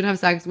force, you can have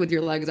sex with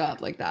your legs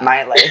up like that.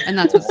 And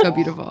that's what's so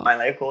beautiful. My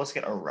life goal is to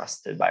get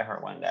arrested by her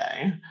one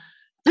day.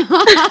 And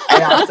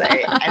I'll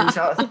say,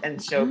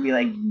 and she'll be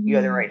like, you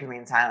have the right to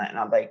remain silent. And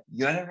I'll be like,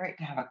 you have the right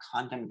to have a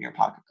condom in your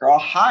pocket, girl.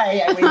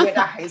 Hi, we went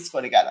to high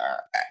school together.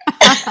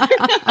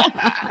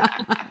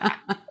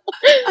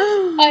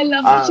 I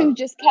love that she was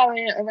just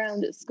carrying it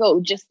around at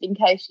school just in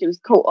case she was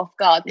caught off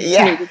guard. And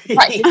she needed to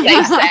practice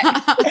safe sex.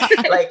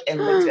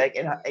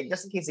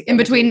 Just in case. In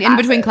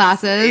between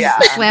classes,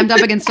 slammed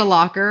up against a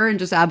locker and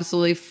just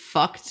absolutely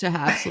fucked to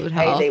absolute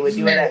hell. Hey, they would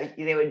do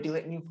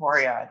it in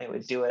Euphoria. They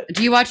would do it.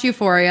 Do you watch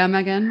Euphoria,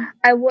 Megan?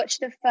 I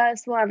watched the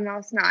first one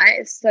last night.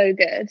 It's so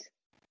good.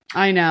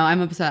 I know.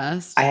 I'm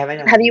obsessed. I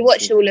haven't. Have you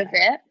watched all of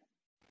it?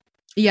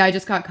 Yeah, I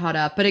just got caught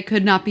up, but it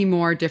could not be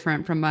more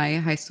different from my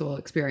high school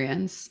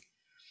experience.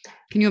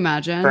 Can you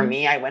imagine? For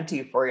me, I went to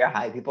Euphoria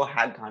High. People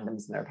had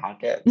condoms in their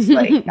pockets.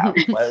 Like, that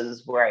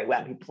was where I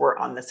went. People were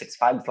on the Six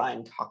Flags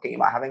line talking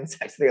about having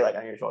sex with their leg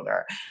on your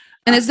shoulder.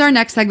 And this is our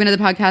next segment of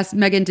the podcast.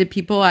 Megan, did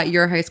people at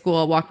your high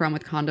school walk around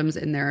with condoms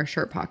in their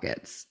shirt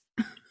pockets?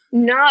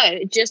 No,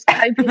 just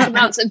copious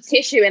amounts of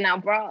tissue in our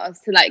bras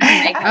to like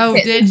make our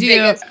tits did as you? big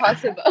as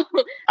possible.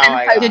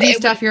 Did you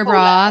stuff your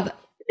bra?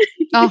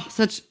 Oh,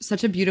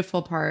 such a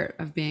beautiful part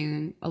of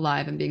being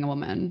alive and being a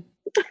woman.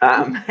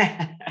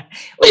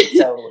 Wait,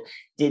 so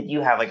did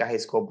you have like a high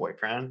school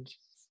boyfriend?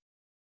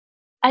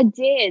 I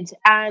did,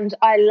 and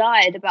I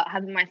lied about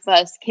having my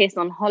first kiss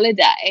on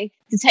holiday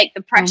to take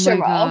the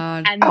pressure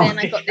off, and then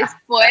I got this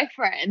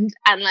boyfriend,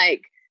 and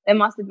like there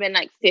must have been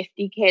like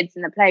 50 kids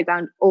in the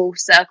playground all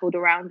circled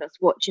around us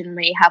watching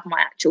me have my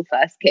actual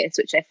first kiss,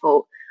 which I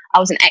thought I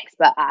was an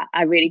expert at.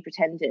 I really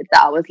pretended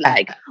that I was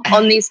like,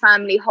 on these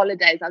family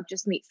holidays, I'd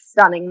just meet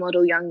stunning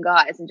model young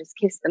guys and just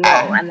kiss them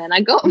all. And then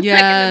I got back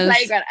in the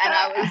playground and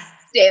I was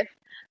stiff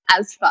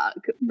as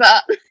fuck.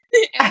 But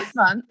it was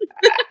fun.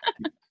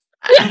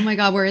 Oh my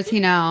God, where is he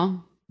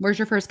now? Where's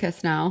your first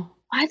kiss now?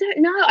 I don't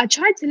know. I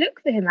tried to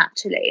look for him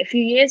actually a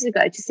few years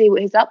ago to see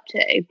what he's up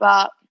to,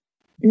 but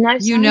no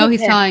sign of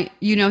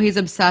him. He's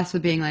obsessed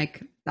with being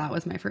like, that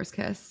was my first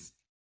kiss.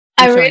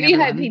 I really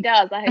hope he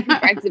does. I hope he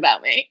brags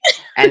about me.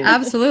 And,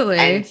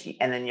 absolutely.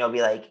 And then you'll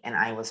be like, and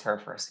I was her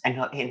first. And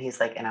he's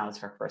like, and I was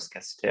her first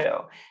kiss too.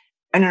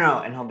 And no.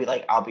 And he'll be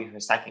like, I'll be her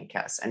second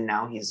kiss. And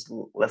now he's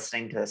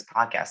listening to this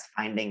podcast,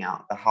 finding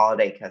out the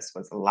holiday kiss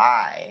was a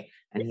lie.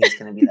 And he's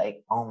going to be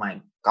like, oh my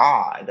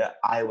God,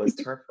 I was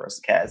her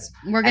first kiss.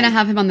 We're going to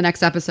have him on the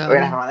next episode. We're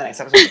going to have him on the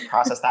next episode to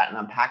process that and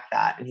unpack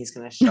that. And he's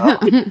going to show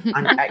up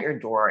at your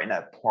door in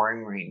a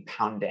pouring rain,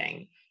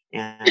 pounding.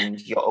 And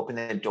you'll open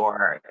the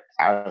door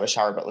out of a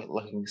shower, but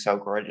looking so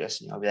gorgeous.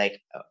 And you'll be like,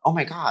 oh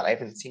my God, I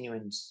haven't seen you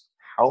in,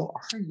 how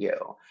are you?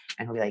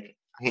 And he'll be like,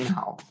 I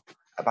know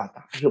about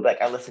that. He'll be like,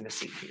 I listened to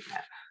Secret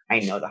Treatment. I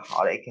know the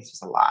holiday kiss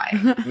was a lie.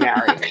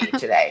 Marry me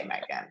today,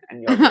 Megan.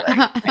 And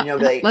you'll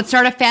be like, let's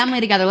start a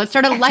family together. Let's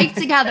start a life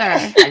together.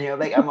 And you'll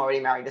be like, I'm already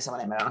married to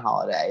someone I met on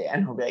holiday.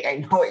 And he'll be like, I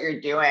know what you're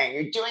doing.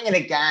 You're doing it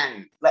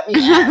again. Let me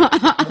in. He'll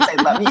say,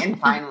 let me in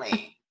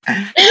finally.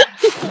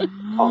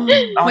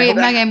 Wait,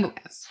 Megan.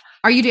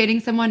 Are you dating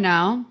someone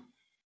now?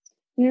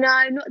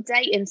 No, not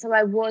dating. So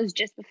I was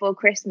just before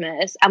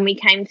Christmas and we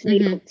came to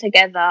New York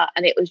together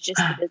and it was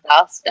just a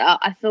disaster.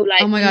 I feel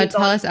like... Oh my God,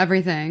 tell us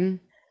everything.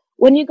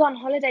 When you go on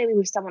holiday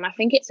with someone, I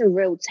think it's a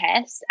real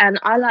test and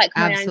I like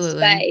my own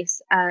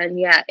space. And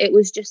yeah, it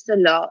was just a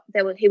lot.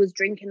 He was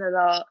drinking a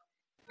lot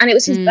and it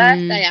was his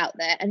birthday out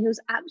there and he was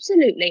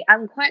absolutely...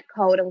 I'm quite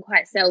cold, I'm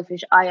quite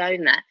selfish, I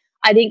own that.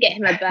 I didn't get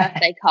him a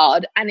birthday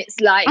card and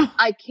it's like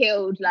I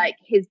killed like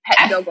his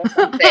pet dog or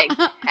something.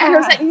 And I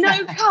was like,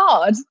 no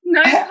card,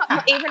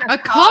 not even a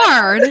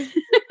card.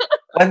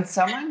 When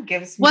someone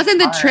gives me Wasn't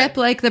the trip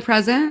like the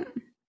present?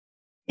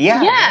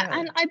 Yeah,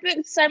 and I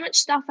booked so much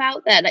stuff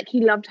out there. Like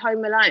he loved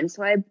Home Alone,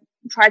 so I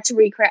tried to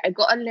recreate. I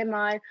got a limo.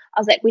 I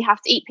was like, we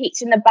have to eat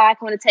pizza in the back.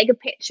 I want to take a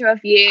picture of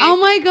you. Oh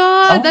my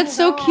God, Oh that's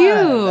my so God.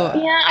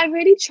 cute. Yeah, I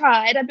really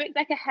tried. I booked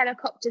like a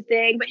helicopter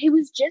thing, but he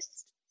was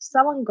just so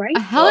A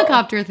ungrateful.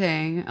 helicopter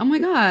thing. Oh my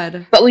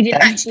God. But we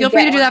didn't Feel actually Feel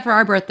free to get do on. that for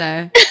our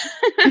birthday.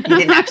 He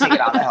didn't actually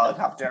get on the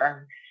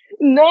helicopter.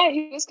 No,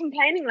 he was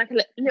complaining like a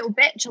little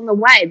bitch on the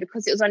way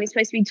because it was only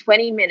supposed to be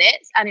 20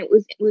 minutes and it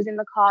was in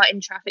the car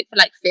in traffic for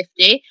like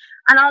 50.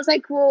 And I was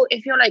like, well,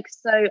 if you're like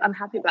so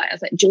unhappy about it, I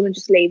was like, do you want to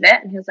just leave it?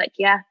 And he was like,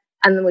 yeah.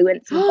 And then we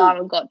went to the bar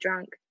and got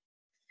drunk.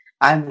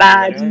 I'm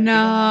Bad. literally-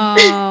 No.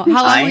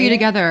 How long were you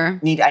together?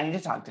 I need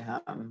to talk to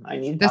him. I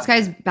need to This talk to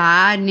guy's him.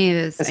 bad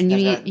news, This and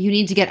guy's you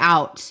need to get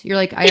out. You're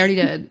like, I already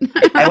did.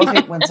 I will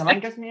say, when someone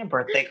gives me a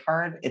birthday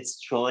card,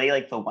 it's truly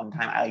like the one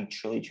time I like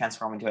truly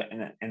transform into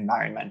an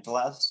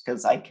environmentalist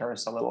because I care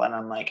so little, and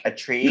I'm like, a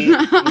tree.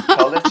 You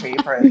killed a tree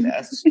for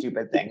this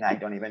stupid thing that I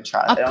don't even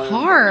trust. I A don't even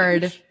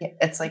card. believe.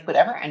 It's like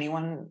whatever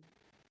anyone,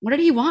 What did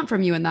he want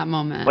from you in that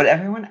moment?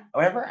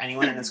 whatever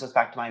anyone, and this goes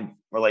back to my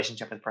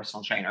relationship with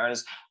personal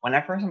trainers.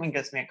 Whenever someone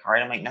gives me a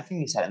card, I'm like, nothing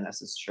you said in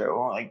this is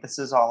true. Like, this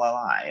is all a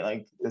lie.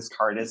 Like, this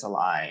card is a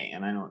lie,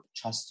 and I don't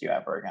trust you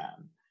ever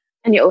again.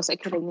 And you're also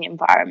killing the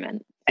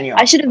environment. And you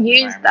I should have also kill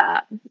the used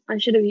environment. that. I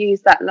should have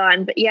used that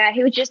line. But yeah,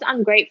 he was just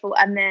ungrateful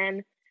and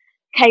then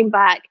came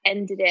back,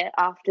 ended it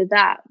after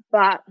that.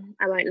 But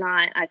I won't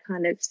lie, I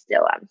kind of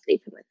still am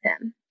sleeping with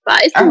him.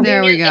 But it's Oh,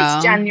 there we convenient. go.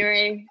 It's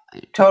January.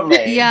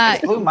 Totally. Yeah,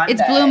 It's Blue Monday.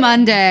 It's Blue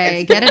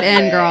Monday. It's Get Blue it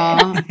in,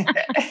 Monday.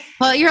 girl.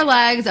 Put your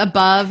legs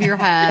above your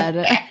head.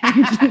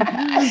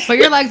 Put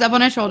your legs up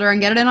on his shoulder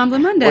and get it in on Blue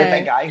With a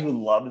Monday. guy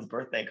who loves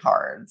birthday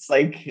cards.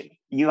 Like,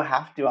 you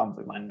have to on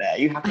Blue Monday.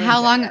 You have to. How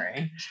in long-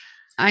 January.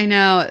 I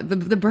know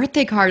the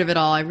birthday card of it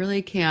all. I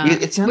really can't.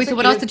 It sounds Wait, so like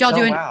what you else did y'all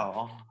so do?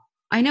 well.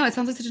 I know it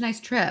sounds like such a nice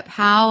trip.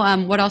 How?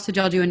 What else did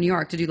y'all do in New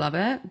York? Did you love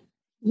it?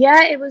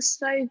 Yeah, it was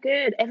so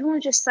good. Everyone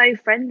was just so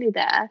friendly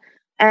there.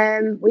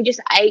 We just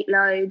ate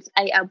loads,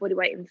 ate our body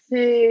weight in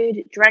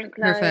food, drank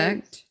loads.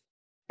 Perfect.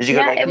 Did you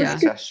go Yeah, to like it a was nice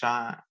good.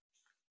 restaurant?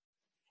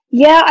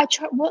 Yeah, I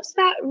tried. What's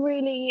that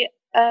really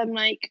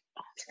like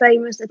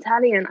famous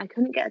Italian? I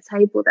couldn't get a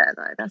table there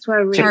though. That's where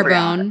I really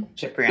Carbone.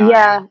 Cipriani.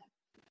 Yeah,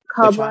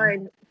 Which one?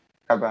 Carbone.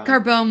 Carbone.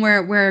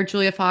 Carbone, where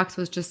Julia Fox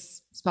was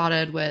just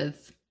spotted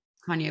with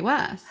Kanye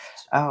West.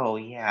 Oh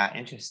yeah,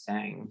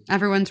 interesting.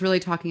 Everyone's really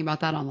talking about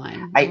that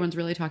online. I- Everyone's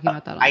really talking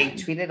about that I online.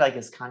 tweeted like,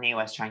 is Kanye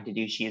West trying to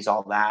do She's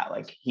All That?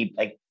 Like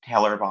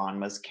Taylor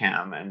Bond was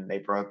Kim and they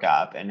broke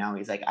up, and now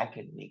he's like, I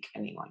could make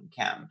anyone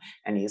Kim,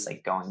 and he's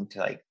like going to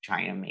like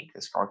trying to make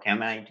this girl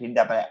Kim. And I tweeted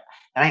that,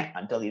 and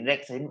I deleted it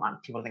because I didn't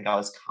want people to think I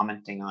was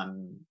commenting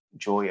on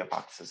Julia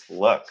Fox's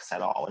looks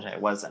at all, which I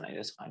wasn't. I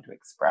just wanted to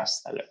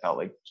express that it felt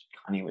like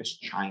Kanye was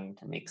trying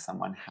to make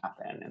someone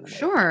happen. In the way.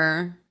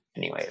 Sure.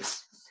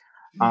 Anyways,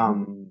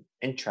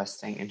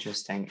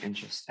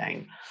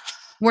 interesting.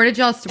 Where'd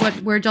y'all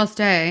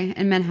stay?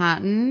 In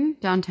Manhattan,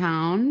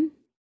 downtown?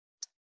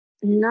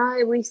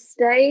 No, we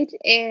stayed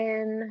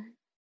in.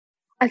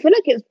 I feel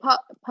like it was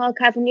Park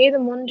Avenue, the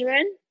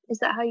Mandarin. Is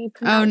that how you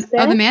pronounce it?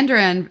 Oh, the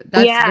Mandarin.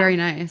 That's Yeah. very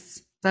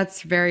nice.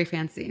 That's very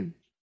fancy.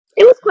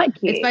 It was quite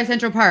cute. It's by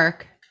Central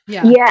Park.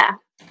 Yeah. Yeah.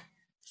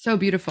 So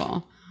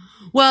beautiful.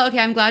 Well, okay,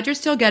 I'm glad you're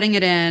still getting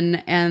it in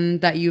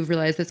and that you've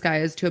realized this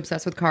guy is too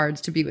obsessed with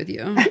cards to be with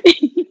you.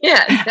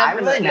 Yeah, I'm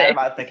really definitely. mad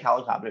about the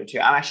helicopter too.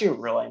 I'm actually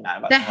really mad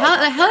about The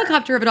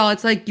helicopter of it all,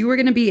 it's like you were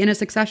going to be in a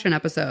Succession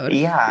episode.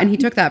 Yeah. And he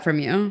took that from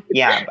you.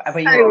 Yeah, but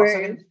you So were also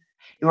rude. gonna,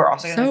 you were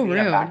also going So to be in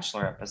a rude.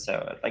 Bachelor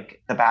episode.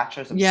 Like the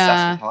Bachelor's obsessed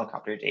Yeah. with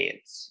helicopter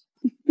dates.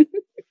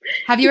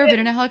 Have you ever been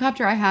in a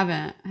helicopter? I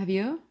haven't. Have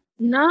you?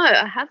 No,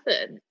 I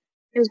haven't.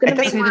 It was going It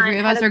to be doesn't- Okay, the my three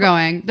of us are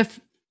helicopter- going.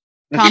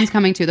 Tom's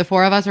coming too. The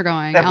four of us are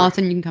going. The-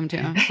 Allison, you can come too.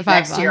 The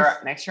five Next of year, us.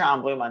 next year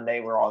on Blue Monday,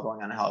 we're all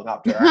going on a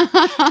helicopter,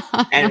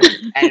 and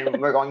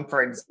we're going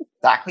for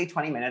exactly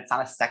 20 minutes,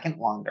 not a second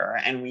longer,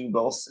 and we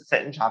will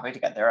sit in traffic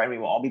together, and we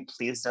will all be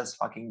pleased as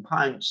fucking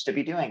punch to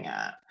be doing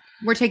it.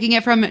 We're taking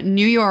it from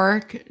New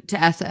York to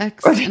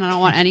Essex, and I don't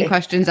want any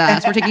questions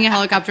asked. We're taking a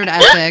helicopter to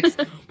Essex.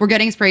 We're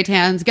getting spray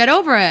tans. Get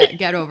over it.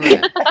 Get over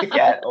it.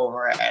 Get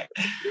over it.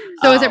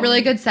 So is it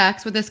really good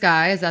sex with this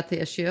guy? Is that the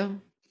issue?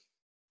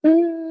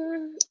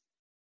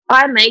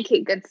 I make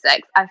it good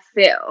sex, I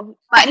feel.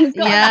 Like he's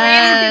got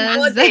a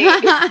really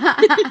good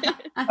body.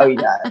 Oh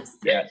yes,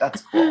 yeah,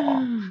 that's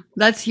cool.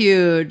 That's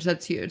huge.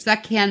 That's huge.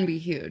 That can be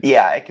huge.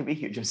 Yeah, it can be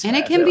huge. And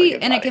it can be,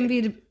 and it can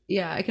be,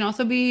 yeah, it can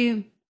also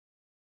be,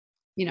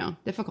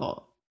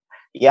 difficult.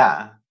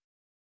 Yeah,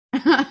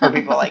 for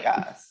people like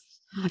us.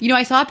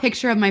 I saw a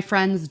picture of my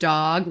friend's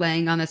dog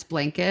laying on this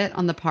blanket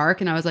on the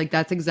park, and I was like,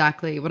 that's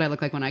exactly what I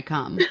look like when I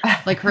come.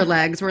 Like her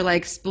legs were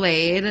like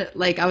splayed.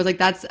 Like I was like,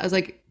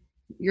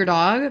 your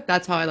dog?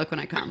 That's how I look when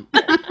I come.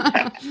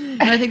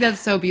 And I think that's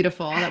so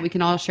beautiful that we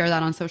can all share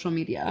that on social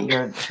media.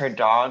 Her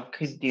dog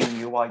could do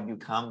you while you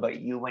come,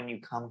 but you when you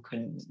come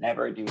could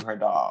never do her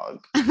dog.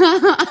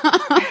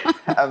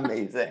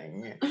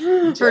 Amazing.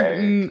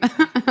 Joke.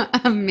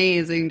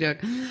 Amazing joke.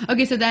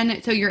 Okay,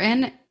 so you're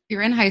in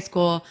you're in high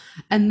school,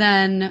 and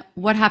then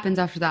what happens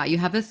after that? You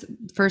have this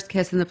first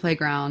kiss in the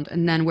playground,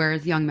 and then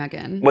where's young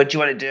Megan? What do you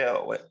want to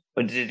do?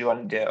 What did you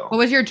want to do? What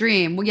was your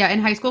dream? Well, yeah,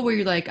 in high school, where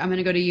you're like, I'm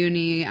gonna go to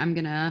uni, I'm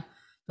gonna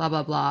blah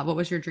blah blah. What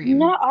was your dream?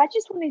 No, I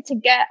just wanted to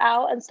get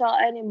out and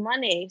start earning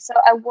money. So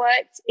I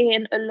worked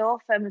in a law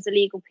firm as a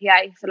legal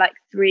PA for like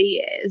 3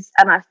 years,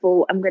 and I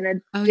thought I'm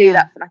gonna do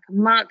that for like a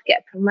month,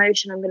 get a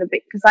promotion. I'm gonna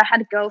be, because I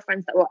had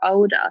girlfriends that were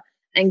older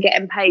and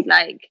getting paid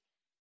like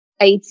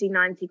 80,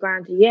 90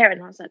 grand a year,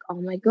 and I was like,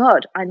 oh my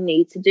god, I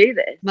need to do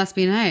this. Must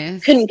be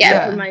nice. Couldn't get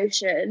a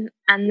promotion,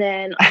 and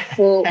then I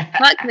thought,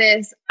 fuck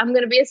this, I'm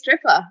gonna be a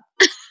stripper.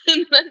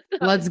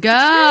 Let's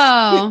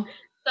go.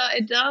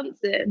 Started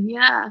dancing,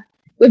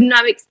 with no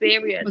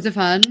experience. Was it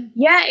fun?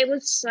 Yeah, it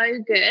was so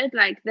good.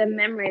 Like the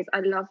memories, I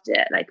loved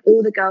it. Like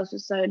all the girls were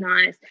so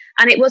nice,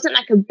 and it wasn't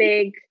like a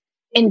big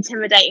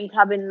intimidating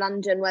club in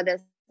London where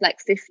there's like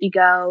 50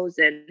 girls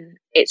and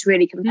it's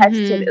really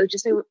competitive. It was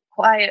just a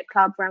quiet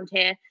club around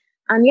here.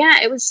 And yeah,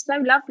 it was so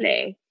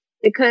lovely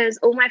because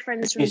all my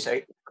friends from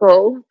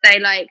school, they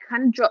like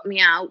kind of dropped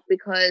me out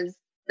because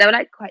they were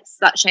like quite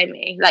slut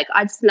shaming. Like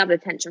I just love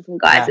attention from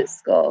guys at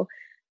school.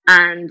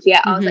 And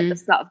yeah, I was like the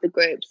slut of the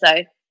group.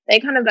 So they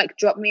kind of like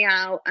dropped me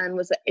out and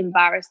was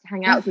embarrassed to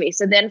hang out with me.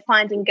 So then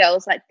finding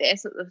girls like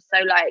this that were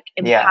so like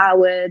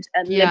empowered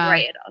and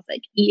liberated, I was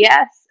like,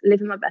 yes,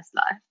 living my best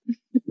life.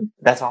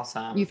 That's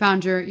awesome. You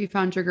found your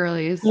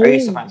girlies. Are you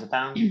still friends with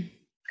them?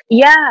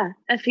 Yeah,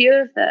 a few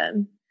of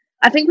them.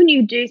 I think when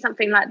you do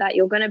something like that,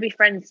 you're going to be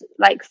friends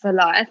like for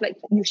life. Like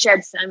you've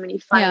shared so many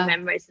funny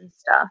memories and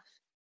stuff.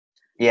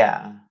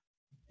 Yeah.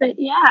 But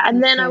yeah,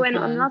 and then I went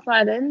on Love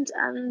Island.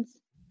 And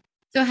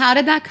so how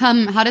did that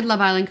come? How did Love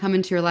Island come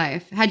into your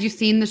life? Had you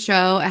seen the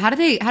show? How do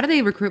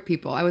they recruit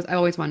people? I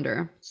always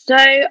wonder. So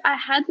I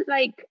had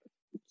like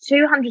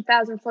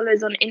 200,000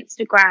 followers on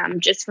Instagram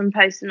just from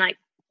posting like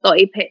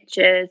body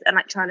pictures and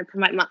like trying to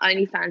promote my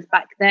OnlyFans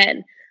back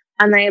then.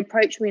 And they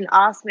approached me and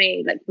asked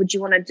me, like, would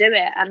you want to do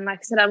it? And like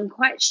I said, I'm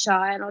quite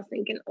shy. And I was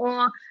thinking,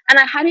 and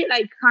I had it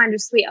like kind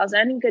of sweet. I was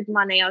earning good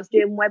money. I was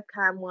doing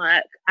webcam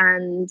work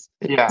and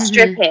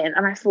stripping.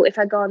 And I thought if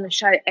I go on the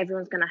show,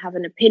 everyone's going to have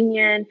an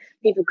opinion.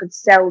 People could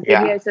sell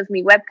videos of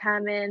me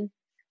webcamming.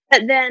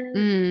 But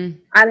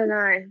then, I don't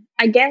know.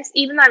 I guess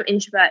even though I'm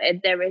introverted,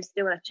 there is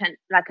still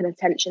an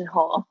attention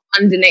whore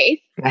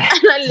underneath. And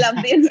I love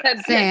the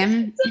attention.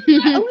 Same. So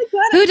like, oh my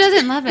God. Who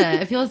doesn't love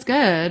it? It feels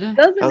good.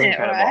 Doesn't it,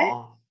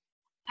 right?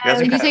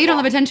 If you say you don't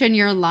have attention,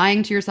 you're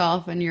lying to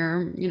yourself and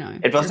you're,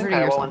 It feels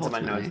incredible when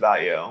someone knows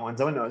about you. When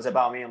someone knows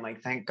about me, I'm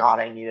like, thank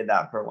God I needed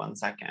that for 1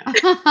 second.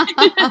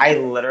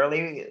 I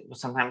literally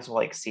sometimes will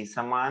like see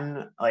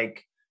someone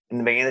like in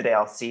the beginning of the day,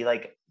 I'll see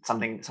like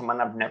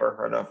someone I've never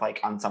heard of like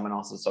on someone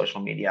else's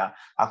social media.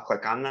 I'll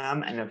click on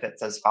them, and if it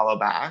says follow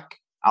back,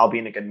 I'll be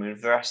in a good mood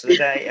for the rest of the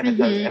day. If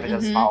it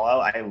does follow,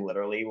 I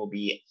literally will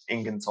be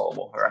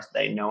inconsolable for the rest of the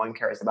day. No one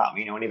cares about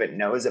me. No one even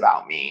knows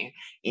about me.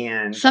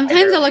 And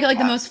sometimes I look at like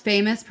the most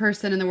famous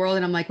person in the world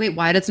and I'm like, wait,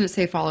 why doesn't it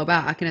say follow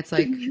back? And it's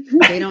like,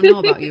 they don't know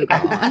about you,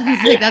 girl.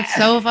 It's like, that's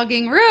so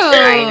fucking rude.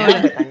 I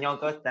know,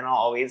 but then then I'll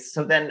always,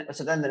 so then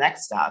the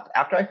next step,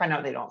 after I find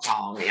out they don't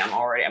follow me,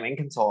 I'm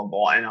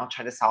inconsolable and I'll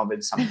try to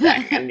salvage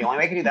something. And the only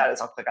way I can do that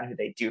is I'll click on who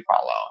they do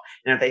follow.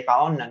 And if they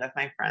follow none of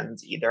my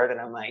friends either, then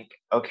I'm like,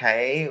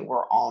 okay,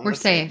 we're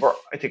safe.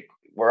 I think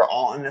we're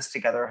all in this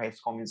together, High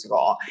School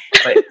Musical.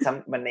 But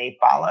when they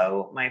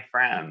follow my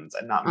friends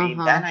and not me,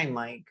 then I'm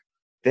like,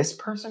 this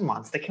person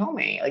wants to kill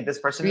me. Like this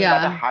person is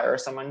about to hire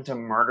someone to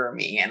murder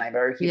me, and I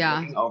better keep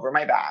looking over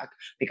my back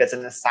because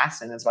an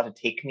assassin is about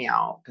to take me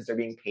out because they're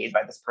being paid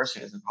by this person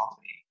who doesn't follow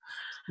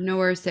me.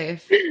 Nowhere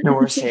safe.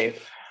 Nowhere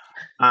safe.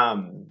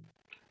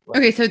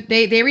 Okay, so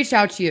they reached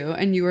out to you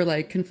and you were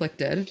like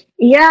conflicted.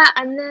 Yeah,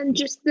 and then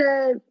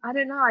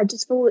I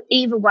just thought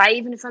either way,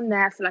 even if I'm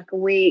there for like a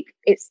week,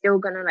 it's still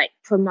gonna like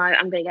promote.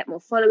 I'm gonna get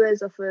more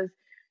followers off of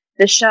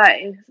the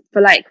show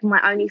for like my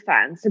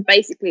OnlyFans. So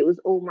basically it was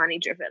all money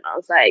driven. I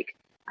was like,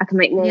 I can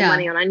make more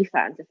money on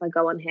OnlyFans if I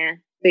go on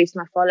here, boost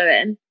my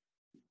following.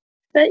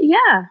 But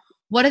yeah.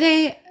 What do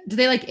they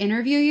like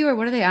interview you, or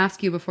what do they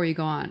ask you before you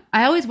go on?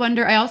 I always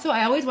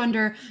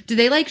wonder, do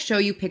they like show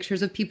you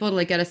pictures of people to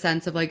like get a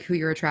sense of like who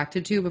you're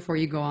attracted to before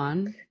you go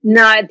on?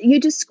 No, you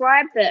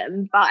describe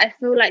them, but I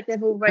feel like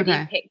they've already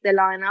picked the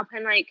lineup,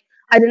 and like,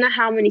 I don't know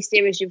how many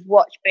series you've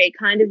watched, but it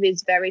kind of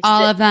is very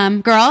all of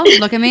them. Girl,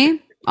 look at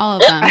me. All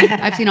of them.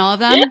 I've seen all of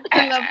them.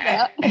 I love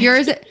that.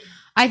 Yours,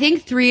 I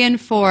think 3 and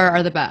 4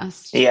 are the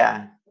best.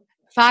 Yeah.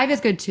 5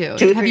 is good too.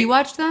 Have you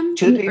watched them?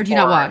 2, 3, or do 4, you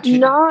not watch?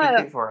 No.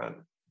 2, 3, 4.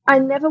 I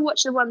never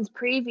watched the ones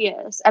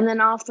previous, and then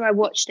after I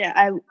watched it,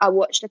 I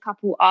watched a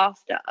couple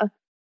after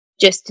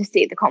just to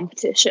see the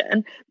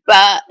competition.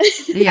 But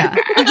yeah,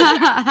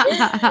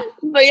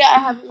 but yeah, I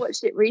haven't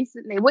watched it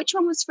recently. Which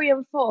one was 3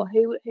 and 4?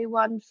 Who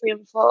won 3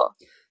 and 4?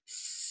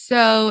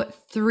 So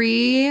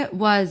 3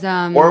 was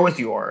 4 was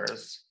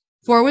yours.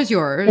 4 was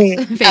yours,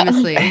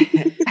 famously.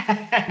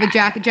 With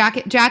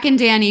Jack and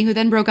Danny, who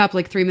then broke up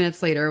like 3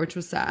 minutes later, which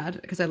was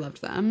sad because I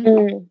loved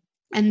them.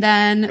 And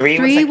then 3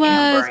 3 was was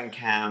Amber and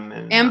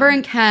Kem. Amber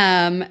and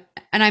Kem.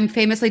 And I'm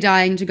famously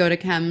dying to go to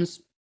Kem's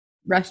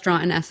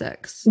restaurant in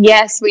Essex.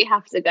 Yes, we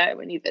have to go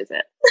when you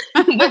visit.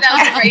 With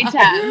our spray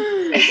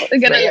tan. We're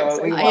gonna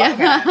look we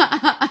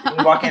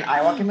walk in.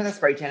 I walk in with a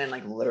spray tan and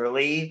like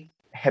literally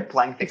hip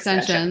length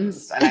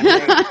extensions. And I'm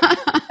like,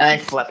 and I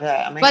flip it.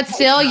 I'm like, but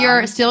still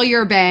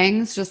your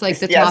bangs, just like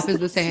the top is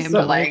the same. So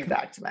but my like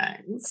exact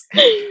bangs.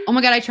 Oh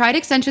my God, I tried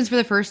extensions for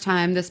the first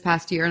time this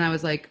past year and I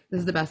was like, this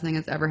is the best thing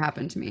that's ever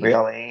happened to me.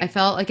 Really? I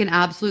felt like an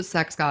absolute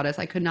sex goddess.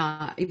 I could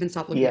not even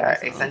stop looking at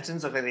myself.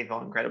 Extensions look like they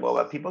feel incredible,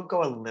 but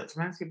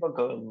sometimes people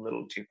go a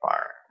little too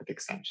far with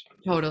extensions.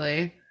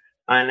 Totally.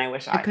 And I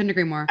wish I couldn't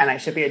agree more. And I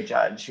should be a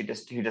judge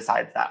who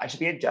decides that. I should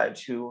be a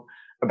judge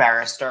a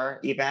barrister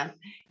even,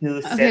 who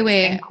sits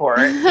in court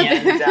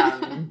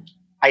and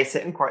I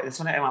sit in court. This is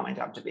what I want my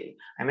job to be.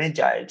 I'm a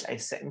judge. I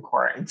sit in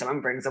court and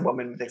someone brings a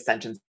woman with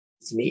extensions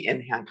to me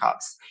in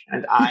handcuffs.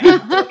 And I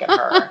have to look at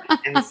her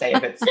and say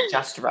if it's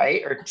just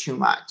right or too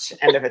much.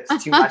 And if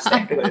it's too much, they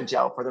have to go to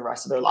jail for the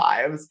rest of their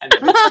lives. And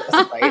if it's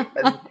just right,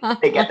 then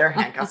they get their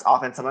handcuffs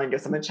off and someone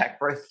gives them a check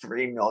for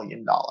 $3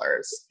 million.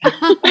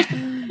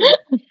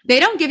 They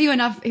don't give you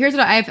enough. Here's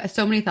what I have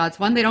so many thoughts.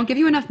 One, they don't give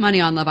you enough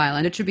money on Love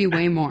Island. It should be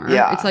way more.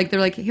 Yeah. It's like,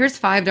 they're like, here's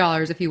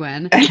 $5 if you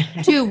win.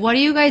 2, what do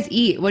you guys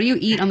eat? What do you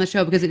eat on the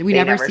show? Because we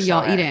never see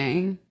y'all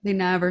eating. They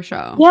never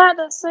show. Yeah,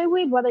 that's so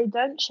weird why they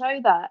don't show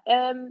that.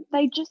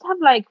 They just have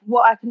like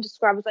what I can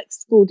describe as like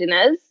school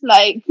dinners,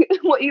 like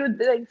what you would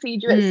like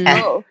feed you at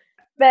school.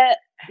 But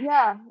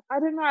yeah, I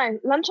don't know.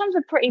 Lunchtimes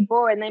are pretty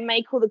boring. They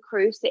make all the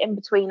crew sit in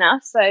between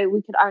us, so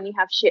we could only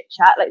have shit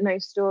chat, like no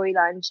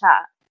storyline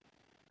chat.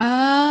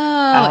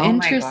 Oh,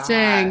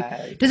 interesting.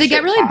 Does it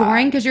get really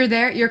boring because you're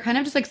there? You're kind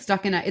of just like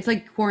stuck in it's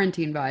like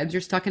quarantine vibes.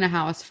 You're stuck in a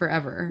house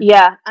forever.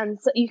 Yeah, and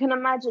so you can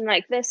imagine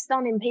like they're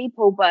stunning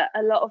people, but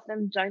a lot of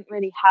them don't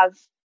really have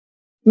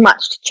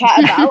much to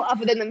chat about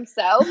other than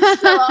themselves.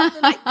 So after,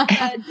 like,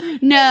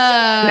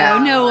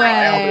 no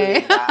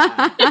way.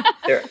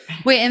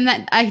 Wait, and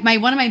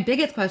one of my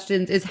biggest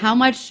questions is how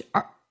much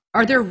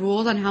are there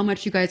rules on how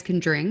much you guys can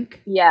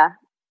drink? Yeah.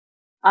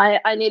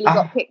 I nearly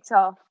got kicked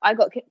off. I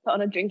got kicked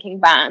on a drinking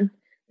ban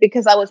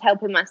because I was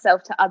helping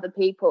myself to other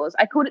people's.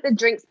 I called it the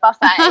drinks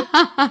buffet,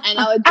 and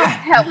I would just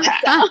help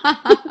myself.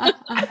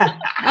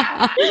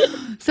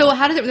 So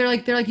how does it? They're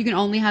like you can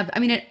only have. I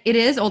mean, it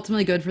is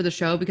ultimately good for the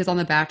show because on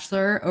The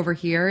Bachelor over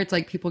here, it's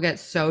like people get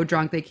so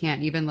drunk they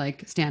can't even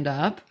like stand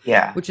up.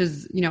 Yeah, which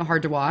is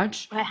hard to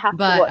watch. I have to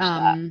watch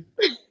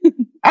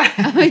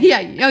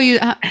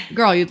that.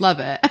 Girl, you'd love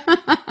it.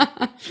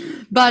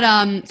 But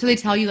so they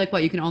tell you like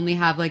what you can only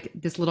have like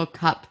this little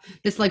cup,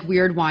 this like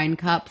weird wine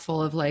cup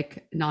full of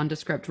like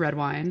nondescript red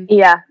wine.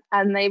 Yeah,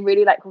 and they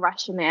really like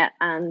ration it,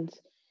 and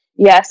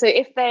yeah, so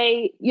if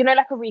they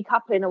like a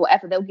recoupling or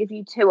whatever, they'll give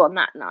you 2 on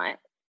that night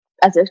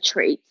as a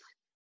treat.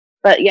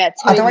 But yeah, 2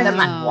 otherwise in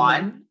the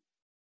one.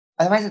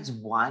 Otherwise it's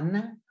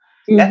one.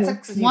 Mm-hmm.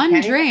 That's like, one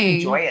can't drink. Even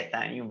enjoy it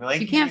then. You really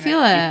you can't feel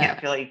it. You can't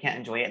feel it. You can't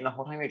enjoy it, and the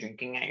whole time you're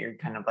drinking it, you're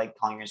kind of like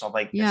telling yourself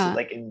like, this is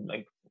like in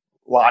like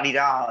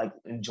la-di-da, like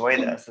enjoy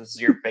this. This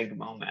is your big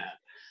moment.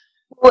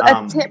 Well,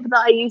 a tip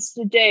that I used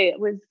to do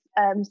with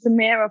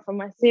Samira from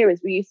my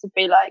series, we used to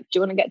be like, do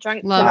you want to get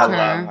drunk? Love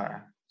her.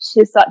 her.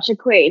 She's such a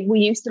queen. We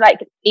used to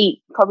like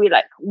eat probably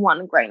like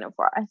 1 grain of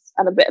rice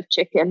and a bit of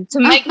chicken to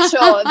make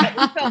sure that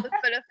we felt the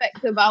full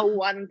effect of our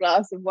 1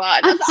 glass of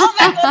wine. I was like, oh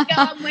my God, girl,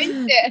 I'm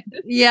wasted.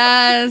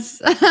 Yes.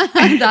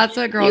 That's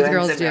what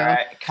girls do.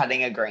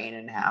 Cutting a grain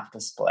in half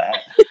to split.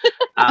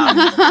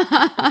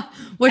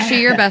 Was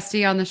she your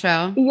bestie on the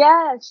show?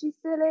 Yeah, she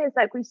still is.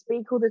 Like we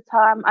speak all the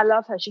time. I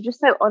love her. She's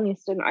just so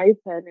honest and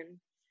open and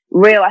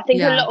real. I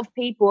think a lot of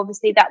people,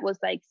 obviously that was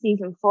like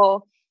season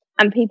 4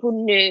 and people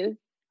knew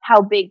how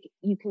big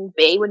you can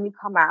be when you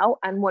come out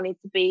and wanted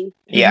to be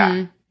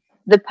the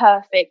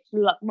perfect,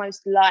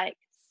 most liked,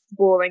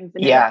 boring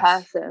vanilla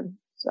person.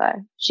 So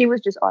she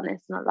was just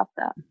honest and I love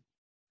that.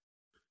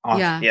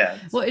 Awesome. Yeah.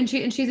 Well, and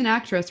she's an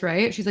actress,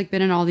 right? She's like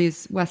been in all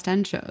these West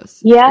End shows.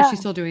 Yeah. Is she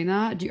still doing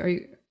that? Are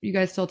you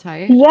guys still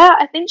tight? Yeah,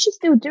 I think she's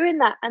still doing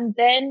that. And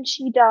then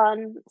she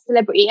done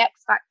Celebrity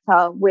X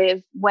Factor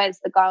with Wes,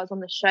 the guy I was on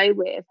the show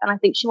with. And I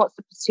think she wants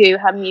to pursue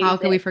her music. How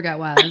can we forget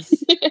Wes?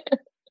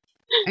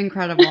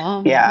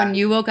 Incredible. Yeah. When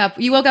you woke up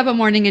a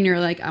morning and you're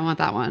like, I want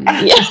that one.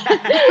 Yeah.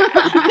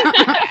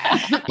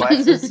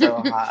 Wes is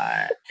so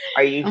hot.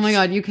 Are you? Oh my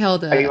God, you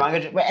killed it. Are you on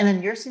good? And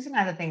then your season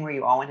had a thing where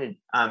you all went to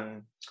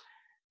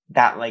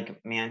that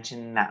like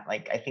mansion that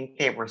like I think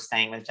they were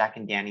staying with Jack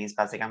and Danny's,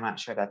 but I was like, I'm not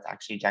sure that's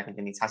actually Jack and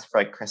Danny's house for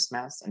like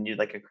Christmas, and you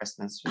like a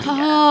Christmas reunion.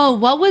 Oh,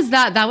 what was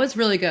that? That was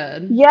really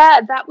good. Yeah,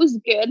 that was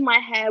good. My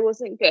hair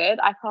wasn't good.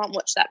 I can't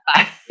watch that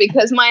back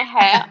because my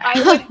hair, I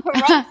went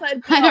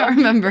peroxide blonde. I don't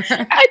remember.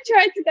 I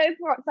tried to go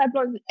peroxide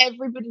blonde and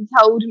everybody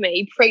told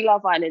me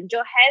pre-Love Island,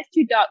 your hair's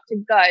too dark to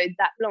go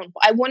that blonde.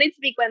 But I wanted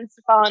to be Gwen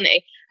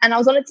Stefani and I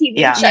was on a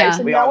TV show,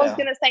 so no one's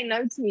going to say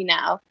no to me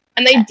now.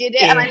 And they did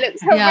it, and I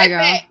looked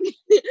horrific.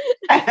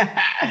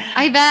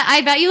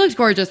 I bet you looked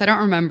gorgeous. I don't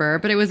remember,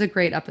 but it was a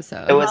great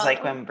episode. It was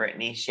like when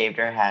Brittany shaved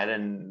her head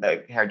and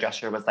the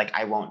hairdresser was like,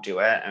 I won't do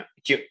it.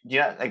 Do you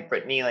know, like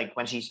Brittany, like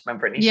when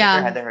Brittany shaved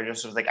her head, the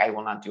hairdresser was like, I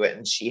will not do it.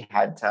 And she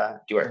had to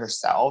do it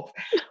herself.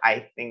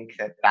 I think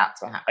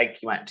that's what happened. Like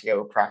he went to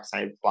go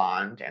peroxide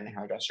blonde and the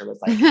hairdresser was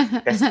like,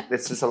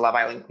 this is a Love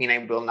Island queen. I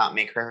will not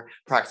make her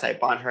peroxide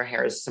blonde. Her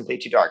hair is simply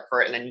too dark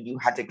for it. And then you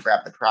had to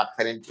grab the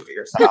peroxide and do it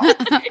yourself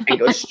and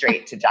go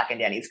straight to Jack and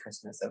Danny's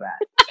Christmas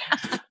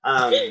event.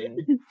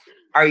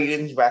 Are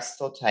you dressed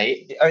still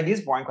tight? Are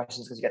these boring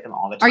questions because you get them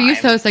all the time? Are you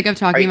so sick of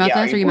talking about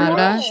this? Are you mad at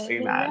us? Are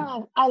you mad?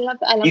 No, I love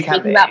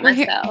speaking about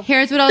myself.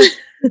 Here's what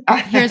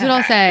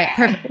I'll say.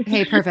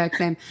 Perfect.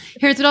 Same.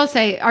 Here's what I'll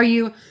say. Are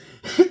you?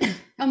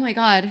 Oh my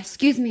God.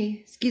 Excuse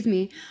me.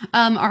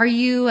 Are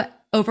you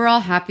overall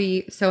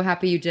happy? So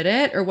happy you did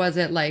it, or was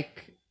it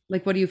like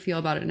what do you feel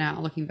about it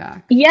now, looking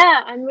back?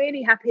 Yeah, I'm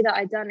really happy that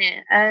I done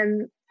it.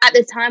 At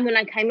the time when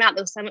I came out,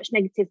 there was so much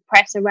negative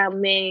press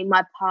around me,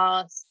 my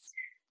past,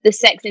 the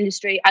sex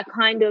industry. I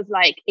kind of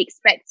like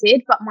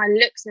expected, but my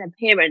looks and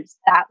appearance,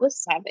 that was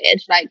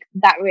savage. Like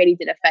that really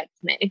did affect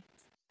me.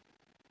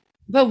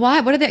 But why?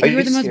 What are they? You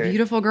were the most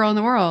beautiful girl in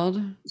the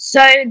world. So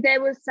they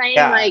were saying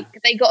like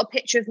they got a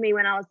picture of me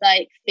when I was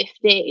like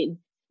 15.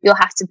 You'll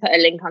have to put a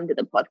link under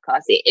the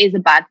podcast. It is a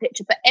bad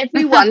picture, but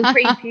everyone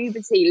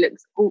pre-puberty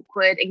looks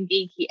awkward and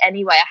geeky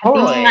anyway. I had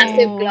these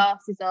massive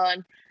glasses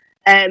on,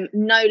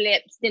 no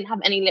lips, didn't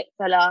have any lip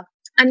filler.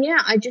 And yeah,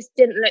 I just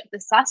didn't look the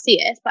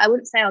sassiest, but I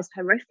wouldn't say I was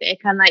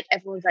horrific. And like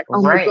everyone's like,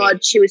 oh my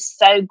God, she was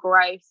so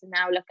gross. And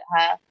now look at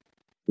her.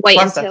 Wait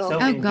until.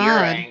 That's so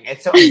endearing.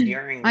 It's so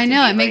endearing. I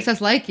know, it makes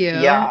us like you.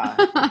 Yeah.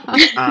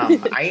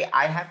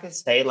 I have to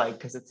say, like,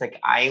 because it's like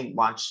I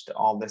watched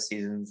all the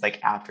seasons like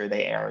after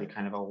they aired,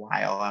 kind of a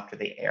while after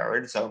they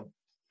aired. So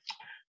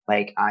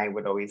like I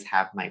would always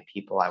have my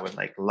people I would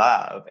like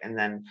love. And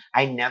then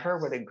I never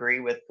would agree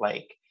with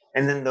like,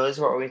 and then those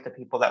were always the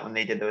people that when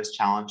they did those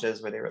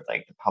challenges where they would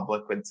like the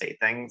public would say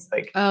things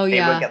like they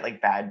would get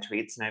like bad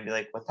tweets and I'd be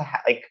like, what the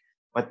heck? Like,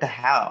 what the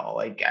hell?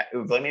 Like it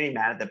really made me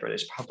mad at the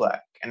British public.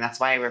 And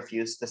that's why I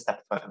refused to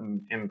step foot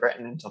in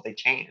Britain until they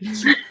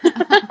changed.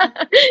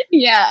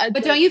 Yeah.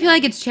 But don't you feel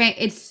like it's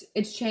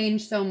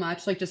changed so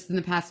much, like just in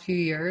the past few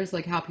years,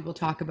 like how people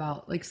talk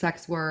about like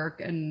sex work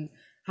and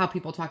how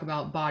people talk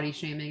about body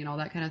shaming and all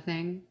that kind of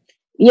thing?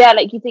 Yeah,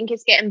 like you think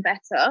it's getting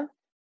better?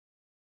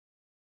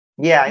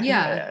 Yeah, I think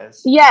it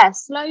is. Yeah,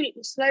 slowly.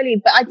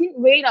 But I didn't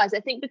realize,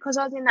 I think because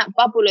I was in that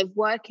bubble of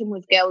working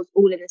with girls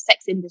all in the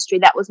sex industry,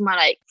 that was my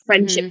like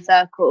friendship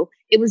circle.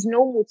 It was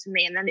normal to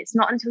me. And then it's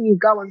not until you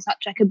go on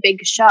such like a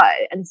big show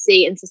and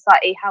see in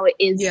society how it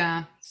is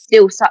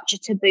still such a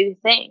taboo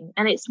thing.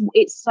 And it's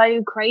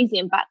so crazy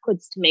and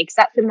backwards to me because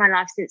that's been my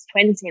life since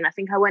 20. And I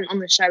think I went on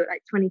the show at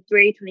like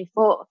 23,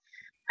 24.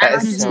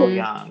 That is so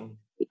young.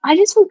 I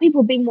just want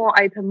people to be more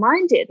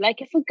open-minded.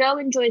 Like, if a girl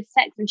enjoys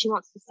sex and she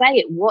wants to say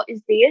it, what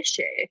is the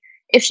issue?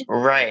 If she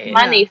gets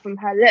money from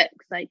her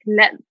looks, like,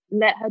 let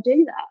her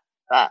do that.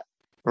 But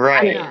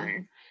I don't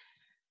know.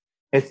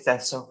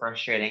 That's so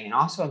frustrating. And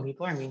also, when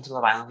people are mean to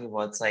Love Island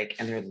people, it's like,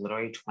 and they're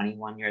literally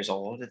 21 years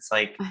old. It's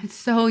like, it's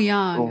so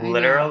young.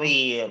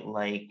 Literally,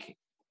 like,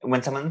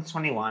 when someone's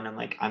 21, I'm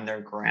like, I'm their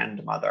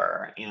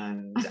grandmother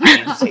and I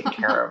need to take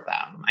care of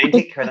them. I need to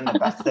take care of them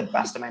to the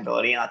best of my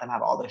ability and let them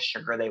have all the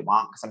sugar they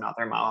want because I'm not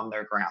their mom, I'm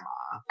their grandma.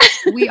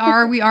 We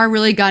are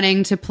really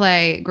gunning to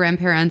play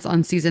grandparents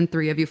on season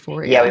 3 of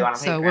Euphoria. Yeah, we want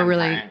to play so we're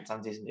really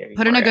on season 3 of Euphoria.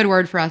 Put in a good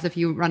word for us if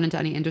you run into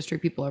any industry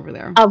people over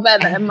there. I'll bear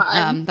that in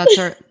mind.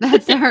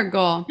 That's our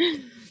goal.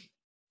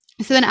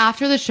 So then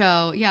after the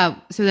show,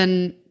 so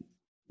then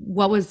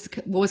what was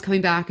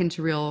coming back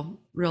into real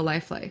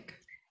life like?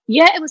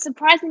 Yeah, it was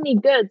surprisingly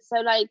good. So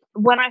like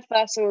when I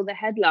first saw the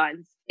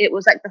headlines, it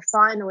was like the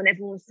final and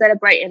everyone was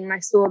celebrating. And I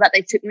saw that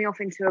they took me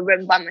off into a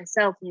room by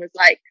myself and was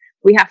like,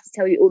 we have to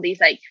tell you all these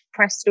like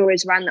press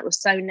stories around that were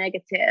so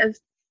negative.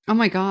 Oh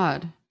my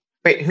God.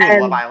 Wait, who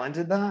Love Island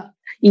did that?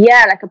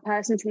 Yeah, like a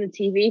person from the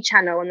TV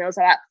channel. And there was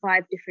like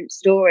 5 different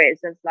stories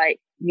of like,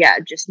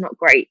 just not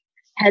great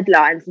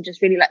headlines and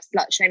just really like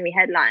slut-shaming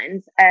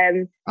headlines.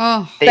 They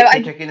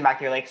took you in the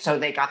back. You're like, so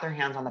they got their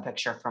hands on the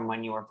picture from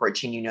when you were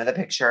 14. You know the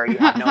picture. You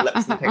have no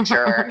lips in the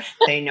picture.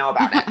 They know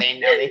about it. They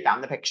know they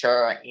found the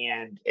picture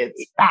and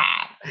it's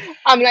bad.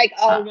 I'm like,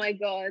 oh my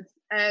God.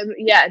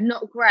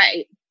 Not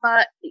great.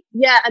 But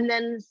yeah, and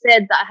then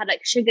said that I had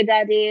like sugar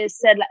daddies,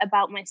 said like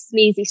about my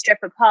sleazy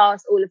stripper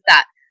past, all of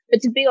that.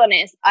 But to be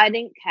honest, I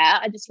didn't care.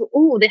 I just thought,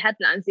 the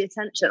headlines, the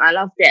attention. I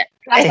loved it.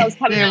 Plus, I was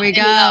coming there we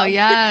go.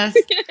 Yes.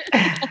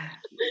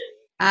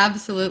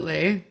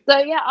 Absolutely. So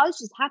yeah, I was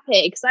just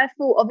happy because I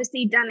thought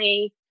obviously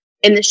Danny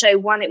in the show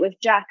won it with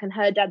Jack and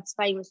her dad's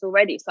famous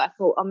already. So I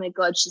thought, oh my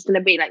God, she's going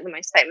to be like the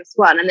most famous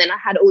one. And then I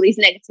had all these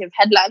negative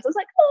headlines. I was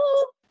like,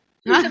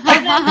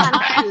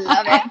 I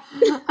love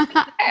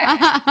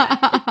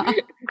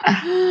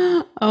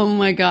it. Oh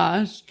my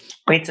gosh.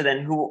 Wait, so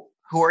then who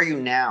are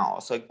you now?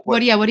 So like,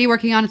 what are you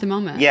working on at the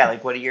moment? Yeah,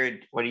 like what are you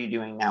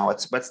doing now?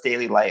 What's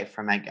daily life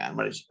for Megan?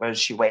 What does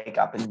she wake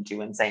up and do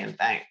and say and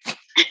think?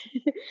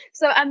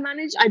 So I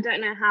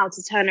don't know how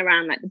to turn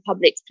around like the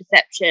public's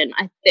perception,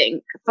 I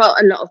think, for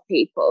a lot of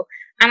people.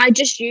 And I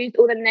just used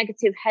all the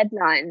negative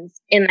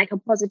headlines in like a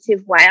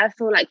positive way. I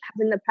feel like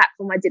having the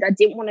platform I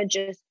didn't want to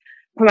just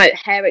promote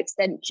hair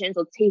extensions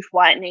or teeth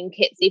whitening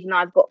kits, even though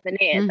I've got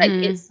veneers. Like,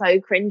 it's so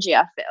cringy,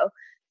 I feel.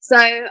 So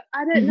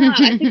I don't know.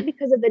 I think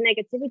because of the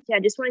negativity, I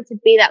just wanted to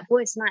be that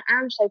voice. And I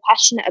am so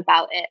passionate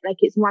about it. Like,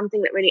 it's one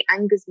thing that really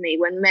angers me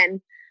when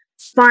men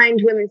find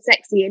women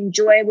sexy,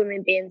 enjoy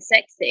women being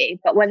sexy,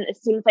 but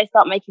as soon as they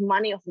start making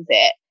money off of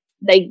it,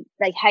 they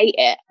hate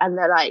it and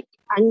they're like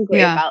angry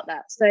about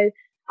that. So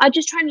I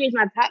just try and use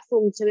my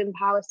platform to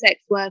empower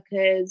sex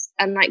workers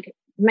and like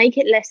make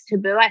it less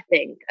taboo, I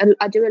think.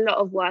 I do a lot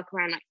of work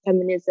around like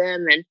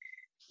feminism and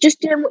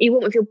just doing what you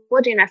want with your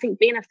body. And I think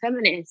being a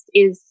feminist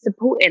is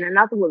supporting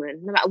another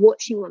woman, no matter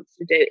what she wants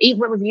to do,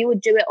 even whether you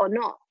would do it or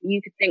not. You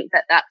could think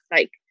that that's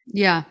like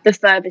the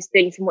furthest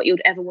thing from what you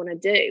would ever want to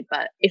do.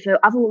 But if an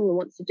other woman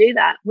wants to do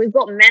that, we've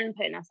got men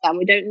putting us down.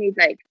 We don't need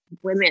like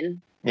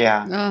women.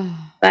 Yeah.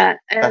 But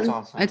that's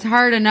awesome. It's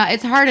hard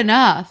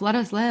enough. Let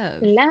us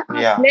live. Let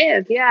us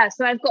live. Yeah.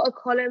 So I've got a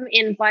column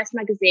in Vice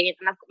magazine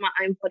and I've got my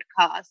own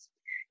podcast,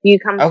 You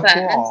Come First.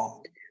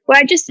 Cool. Where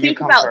I just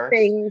think about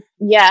things.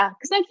 Yeah.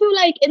 Because I feel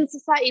like in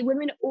society,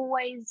 women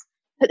always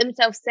put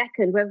themselves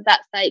second, whether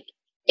that's like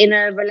in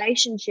a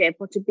relationship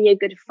or to be a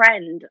good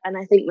friend. And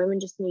I think women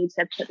just need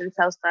to put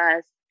themselves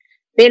first,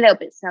 be a little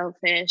bit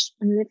selfish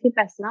and live your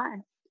best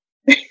life.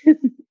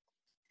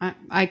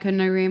 I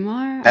couldn't agree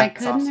more.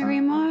 That's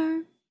awesome.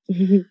 More.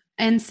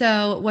 And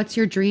so what's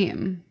your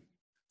dream?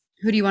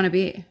 Who do you want to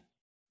be?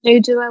 Who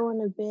do I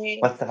want to be?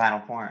 What's the final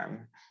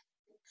form?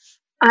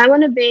 I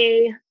want to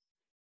be,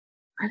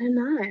 I don't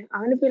know. I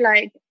want to be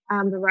like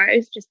Amber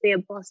Rose, just be a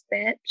boss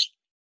bitch,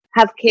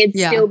 have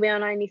kids, still be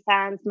on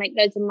OnlyFans, make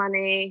loads of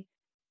money.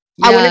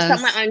 Yes. I want to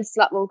start my own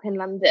slut walk in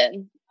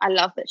London. I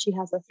love that she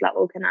has a slut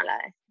walk in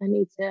LA. I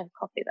need to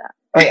copy that.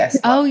 Oh, yes.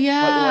 Oh,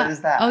 yeah. What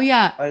is that? Oh,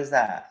 yeah. What is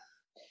that?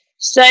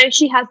 So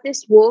she has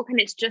this walk and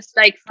it's just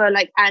like for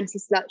like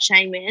anti-slut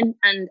shaming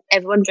and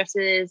everyone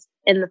dresses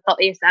in the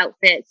thottiest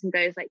outfits and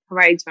goes like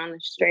parades around the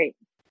street.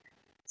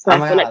 So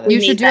I feel like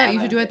you should do it. You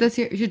should do it this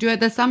year. You should do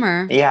it this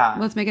summer. Yeah.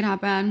 Let's make it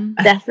happen.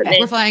 Definitely.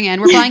 We're flying in.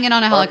 We're flying in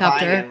on a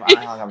helicopter. We're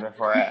flying in on a helicopter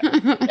for it.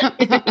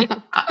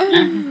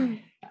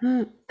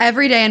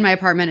 Every day in my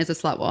apartment is a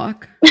slut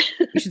walk.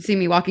 You should see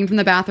me walking from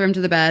the bathroom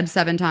to the bed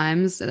 7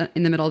 times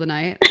in the middle of the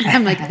night.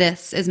 I'm like,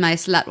 this is my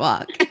slut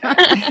walk.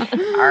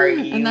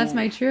 And that's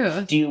my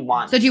truth. Do you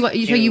want? So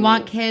you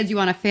want kids? You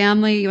want a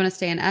family? You want to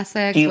stay in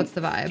Essex? What's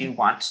the vibe? Do you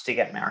want to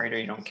get married, or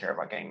you don't care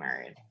about getting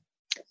married?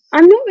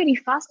 I'm not really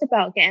fussed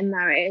about getting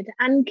married,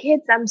 and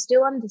kids, I'm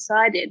still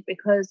undecided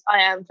because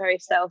I am very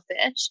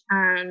selfish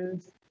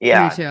and.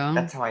 Yeah, me too.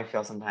 That's how I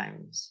feel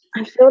sometimes.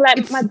 I feel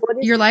like my body.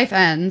 Your life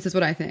ends, is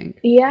what I think.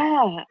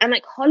 Yeah, and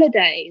like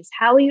holidays.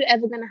 How are you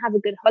ever going to have a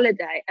good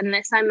holiday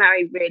unless I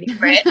marry really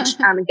rich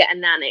and get a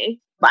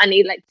nanny? But I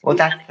need like. Well,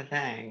 that's the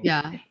thing.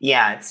 Yeah.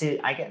 Yeah. See,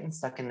 I get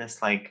stuck in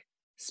this like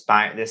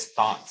this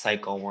thought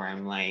cycle where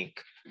I'm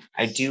like,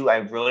 I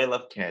really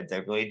love kids. I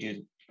really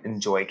do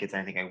enjoy kids.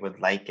 I think I would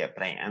like it,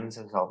 but I am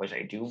so selfish.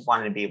 I do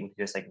want to be able to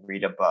just like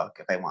read a book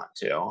if I want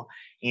to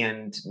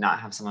and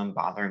not have someone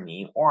bother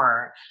me,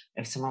 or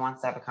if someone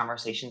wants to have a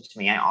conversation to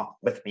me, I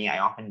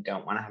often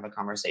don't want to have a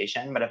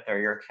conversation, but if they're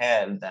your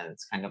kid, then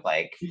it's kind of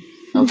like,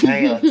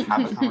 okay, let's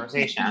have a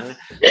conversation.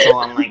 So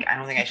I'm like, I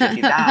don't think I should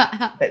do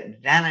that.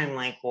 But then I'm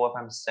like, well, if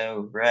I'm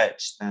so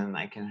rich, then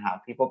I can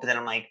have people. But then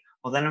I'm like,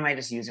 well, then am I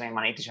just using my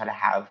money to try to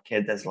have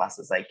kids as less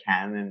as I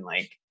can, and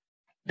like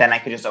then I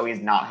could just always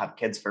not have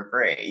kids for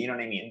free. You know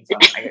what I mean? So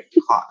I get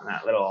caught in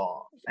that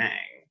little thing.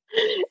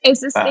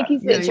 It's a sticky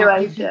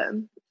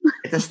situation.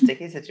 It's a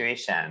sticky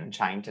situation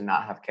trying to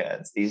not have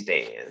kids these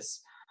days.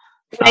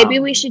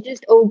 Maybe we should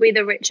just all be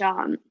the rich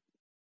aunt.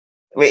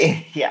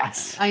 Wait,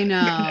 yes. I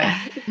know.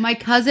 My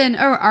cousin,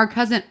 or our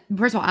cousin,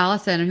 first of all,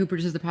 Allison, who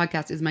produces the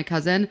podcast, is my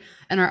cousin,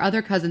 and our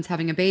other cousin's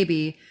having a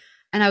baby.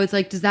 And I was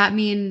like, does that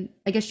mean,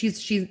 I guess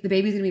she's the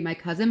baby's going to be my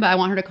cousin, but I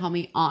want her to call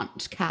me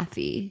Aunt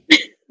Kathy.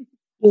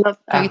 Love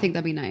that. Don't you think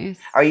that'd be nice?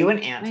 Are you an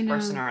aunt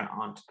person or an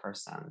aunt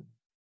person?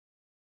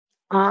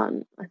 I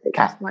think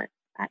that's my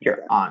your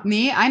aunt.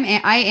 Me?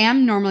 I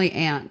am normally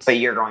aunt. But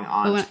you're going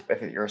aunt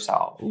with it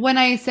yourself. When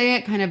I say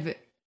it kind of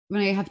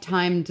when I have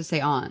time to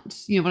say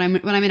aunt. You know,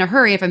 when I'm in a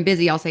hurry, if I'm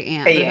busy, I'll say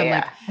aunt.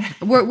 Yeah.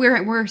 Like,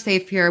 we're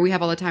safe here. We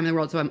have all the time in the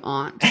world, so I'm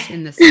aunt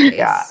in this space.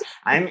 Yeah.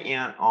 I'm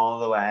aunt all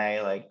the way.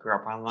 Like, grew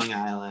up on Long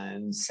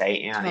Island,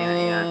 say aunt,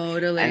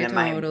 totally, aunt. And then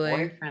my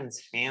boyfriend's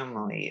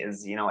family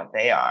is, you know what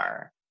they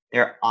are?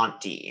 They're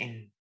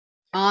auntie.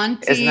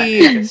 Auntie. Isn't that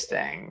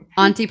interesting?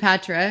 Auntie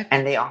Patrick.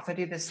 And they also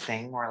do this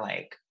thing where,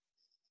 like,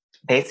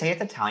 they say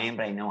it's Italian,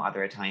 but I know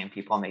other Italian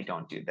people and they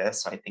don't do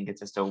this. So I think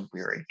it's just a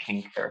weird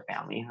kink their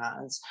family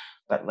has.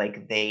 But,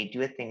 like, they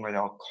do a thing where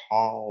they'll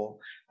call,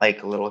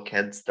 like, little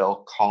kids,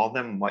 they'll call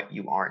them what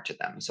you are to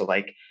them. So,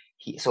 like,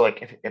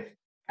 if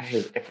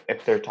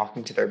they're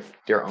talking to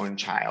their own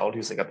child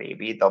who's like a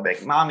baby, they'll be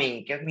like,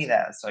 "Mommy, give me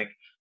this." Like,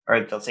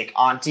 or they'll say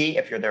auntie.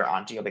 If you're their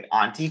auntie, you'll be like,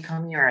 "Auntie,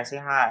 come here, say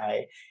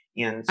hi."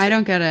 And I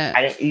don't get it.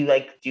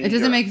 it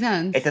doesn't make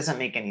sense. It doesn't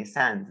make any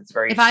sense. It's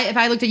very. If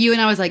I looked at you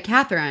and I was like,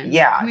 Catherine,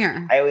 come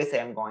here. I always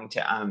say I'm going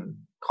to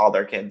call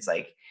their kids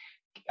like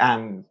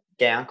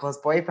gay uncle's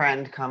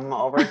boyfriend, come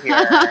over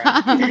here.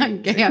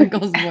 Gay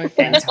uncle's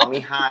boyfriend. And tell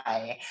me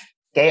hi.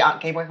 Gay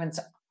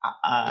uncle's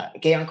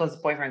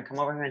boyfriend, come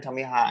over here and tell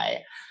me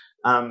hi.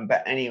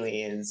 But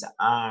anyways,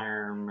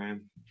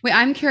 wait,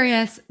 I'm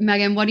curious,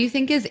 Megan, what do you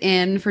think is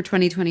in for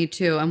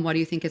 2022 and what do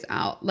you think is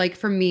out? Like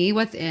for me,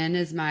 what's in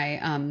is my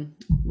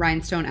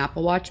rhinestone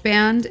Apple Watch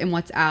band, and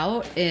what's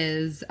out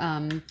is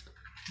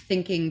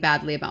thinking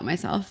badly about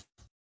myself.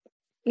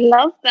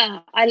 Love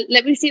that.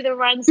 Let me see the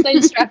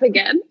rhinestone strap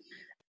again.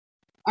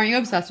 Aren't you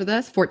obsessed with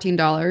this?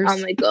 $14. Oh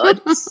my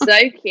God. So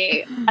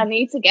cute. I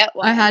need to get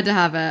one. I had to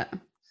have it.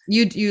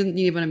 You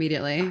need one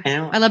immediately.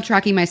 I love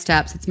tracking my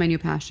steps. It's my new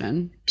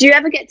passion. Do you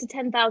ever get to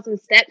 10,000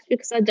 steps?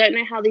 Because I don't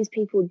know how these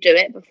people do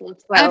it before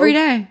 12. Every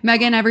day,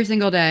 Megan, every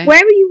single day. Where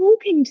are you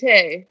walking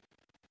to?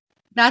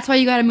 That's why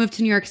you got to move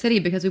to New York City,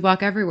 because we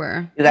walk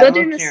everywhere. You're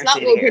doing the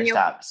slut walk in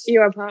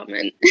your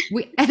apartment.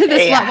 Look,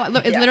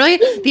 it's literally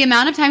the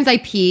amount of times I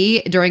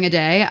pee during a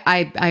day,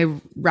 I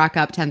rack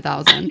up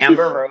 10,000.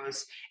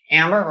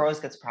 Amber Rose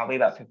gets probably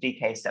about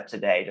 50K steps a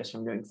day just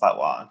from doing slut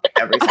walk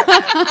every second.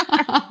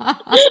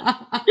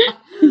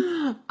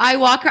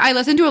 I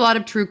listen to a lot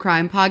of true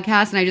crime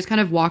podcasts, and I just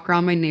kind of walk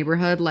around my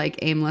neighborhood like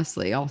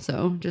aimlessly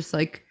also, just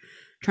like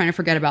trying to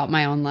forget about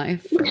my own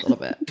life for a little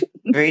bit.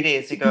 3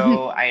 days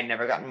ago, I had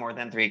never gotten more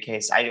than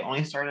 3K. I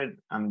only started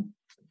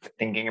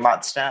thinking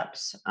about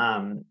steps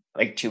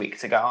like 2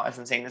 weeks ago, as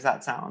insane as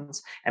that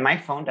sounds. And my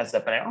phone does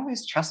it, but I don't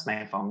always trust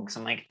my phone because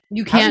I'm like,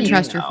 you can't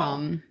trust your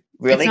phone.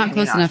 Really? It's not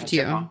close enough to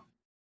you.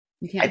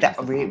 You can't.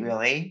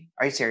 Really?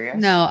 Are you serious?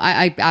 No,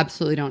 I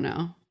absolutely don't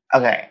know.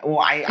 Okay.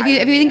 Well, if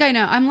you think I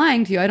know, I'm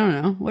lying to you. I don't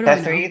know. What do I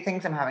know? The three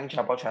things I'm having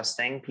trouble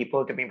trusting: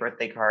 people who give me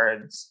birthday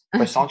cards,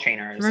 personal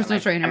trainers,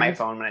 and my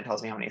phone when it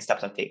tells me how many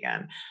steps I've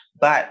taken.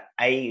 But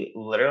I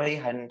literally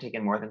hadn't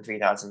taken more than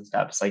 3,000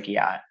 steps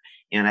yet,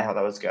 and I thought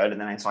that was good. And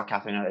then I saw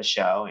Catherine at a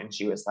show, and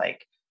she was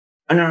like,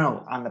 "Oh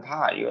no, on the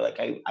pod, you were like,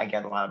 I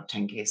get a lot of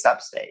 10K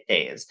steps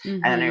days,"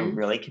 and then I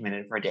really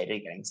committed for a day to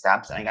getting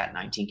steps, and I got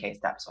 19K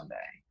steps one day.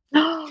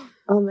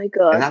 Oh my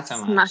God. And that's so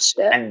much. Smashed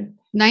it. And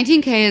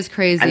 19K is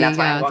crazy. And that's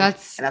why I'm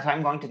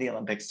going to the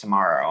Olympics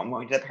tomorrow. I'm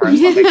going to the Paris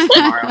Olympics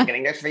tomorrow. I'm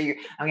getting there 3 years.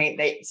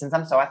 Since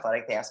I'm so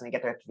athletic, they asked me to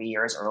get there 3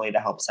 years early to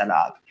help set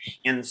up.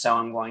 And so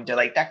I'm going to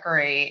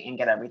decorate and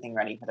get everything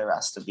ready for the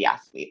rest of the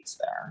athletes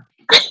there.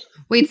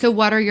 Wait, so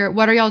what are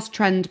y'all's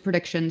trend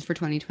predictions for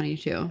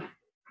 2022?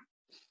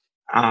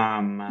 I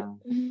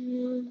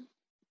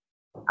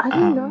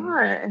don't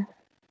know.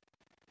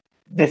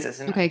 This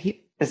isn't okay.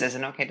 This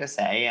isn't okay to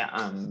say,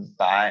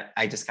 but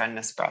I just got an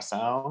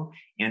espresso,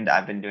 and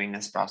I've been doing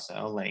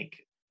espresso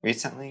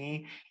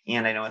recently,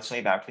 and I know it's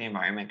really bad for the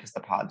environment because the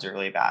pods are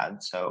really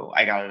bad. So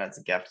I got it as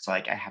a gift, so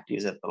I have to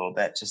use it a little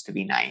bit just to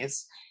be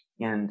nice,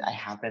 and I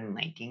have been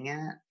liking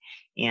it,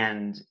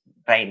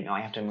 but I know I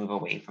have to move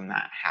away from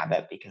that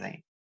habit because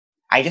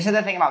I just said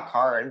the thing about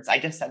cards.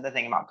 Which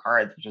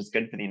is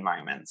good for the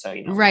environment. So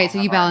right.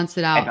 So you balanced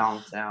it out. I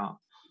balanced it out.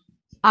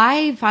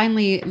 I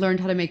finally learned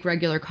how to make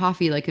regular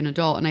coffee like an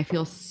adult, and I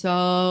feel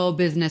so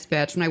business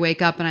bitch when I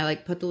wake up and I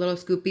put the little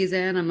scoopies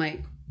in. I'm like,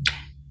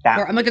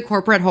 I'm like a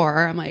corporate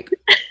whore. I'm like,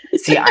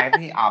 see, I have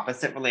the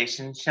opposite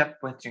relationship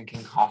with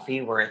drinking coffee,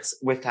 where it's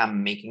with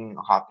making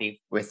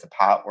coffee with the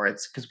pot, where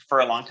it's because for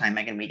a long time,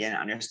 Megan, we didn't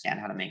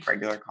understand how to make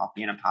regular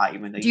coffee in a pot.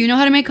 Even though do you know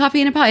how to make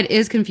coffee in a pot? It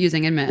is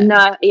confusing, admit.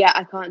 No, yeah,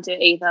 I can't do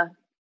it either.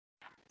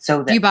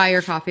 So do you buy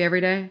your coffee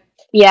every day?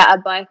 Yeah, I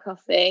buy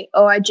coffee,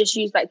 or I just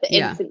use the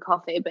instant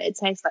coffee, but it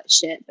tastes like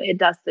shit, but it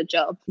does the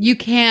job. You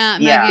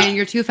can't, Megan.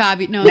 You're too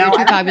fabulous. No, you're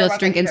too fabulous to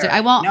drink instant.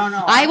 I won't.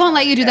 I won't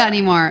let you do that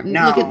anymore.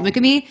 No. Look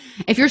at me.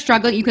 If you're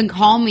struggling, you can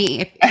call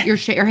me.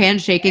 If your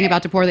hand's shaking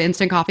about to pour the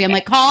instant coffee, I'm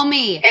like, call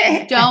me.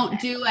 Don't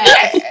do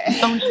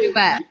it. Don't do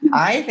it.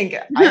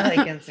 I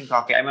like instant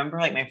coffee. I remember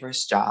my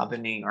first job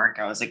in New York.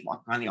 I was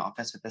walking around the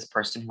office with this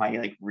person who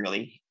I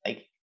really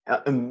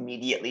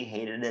immediately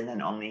hated, and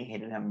then only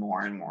hated him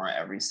more and more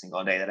every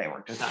single day that I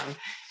worked with him.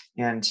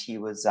 And he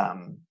was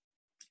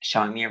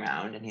showing me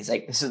around, and he's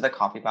like, "This is the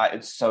coffee pot.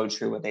 It's so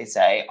true what they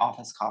say.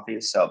 Office coffee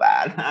is so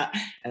bad."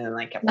 And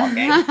then kept walking.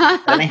 Then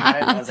I had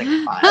it, and I was like,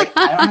 "Fine."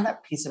 I don't have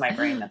that piece of my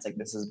brain that's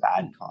this is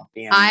bad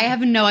coffee. I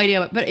have no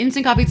idea, but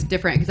instant coffee is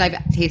different because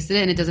I've tasted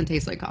it and it doesn't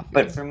taste like coffee.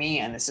 But for me,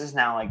 and this is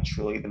now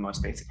truly the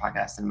most basic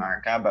podcast in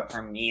America, but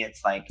for me,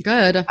 it's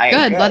good.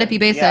 Let it be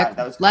basic.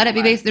 Yeah, let it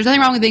be basic. There's nothing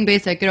wrong with being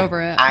basic. Get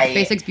over it.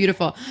 Basic's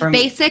beautiful.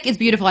 Basic is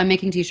beautiful. I'm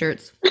making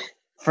t-shirts.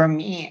 For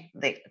me,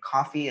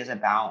 coffee is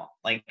about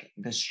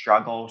the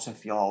struggle to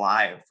feel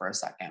alive for a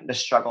second, the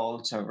struggle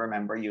to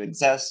remember you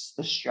exist,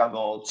 the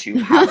struggle to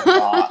have a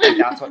thought.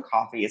 That's what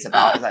coffee is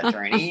about, is that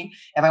journey.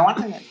 If I want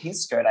something that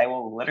tastes good, I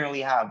will literally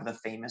have the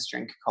famous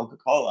drink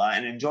Coca-Cola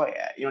and enjoy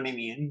it. You know what I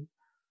mean?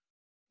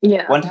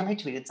 Yeah. One time I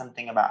tweeted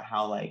something about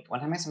how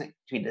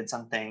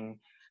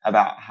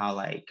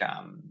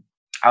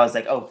I was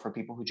like, oh, for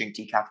people who drink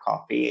decaf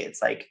coffee,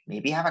 it's like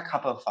maybe have a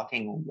cup of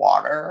fucking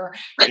water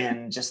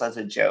and just as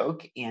a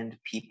joke. And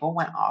people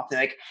went off. They're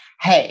like,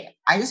 hey,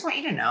 I just want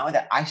you to know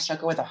that I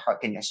struggle with a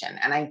heart condition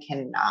and I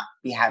cannot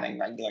be having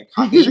regular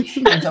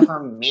coffee. And so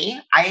for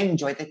me, I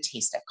enjoy the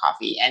taste of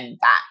coffee, and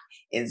that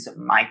is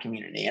my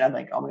community. And I'm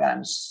like, oh my God,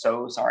 I'm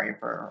so sorry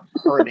for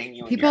hurting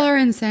you. People are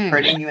insane.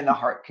 Hurting you in the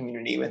heart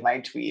community with my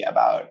tweet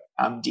about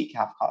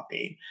decaf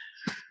coffee.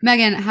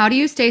 Megan, how do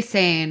you stay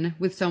sane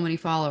with so many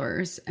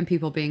followers and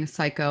people being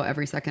psycho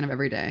every second of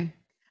every day?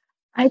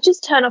 I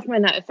just turn off my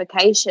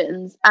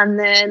notifications, and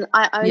then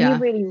I only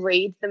really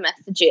read the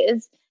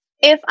messages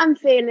if I'm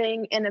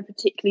feeling in a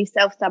particularly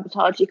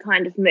self-sabotagey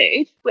kind of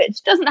mood,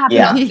 which doesn't happen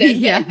often, but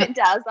if it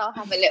does, I'll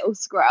have a little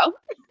scroll.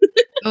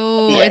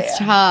 Oh, it's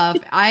tough.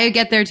 I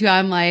get there too.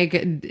 I'm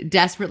like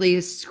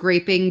desperately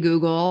scraping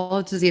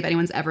Google to see if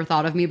anyone's ever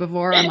thought of me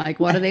before. I'm like,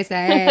 what do they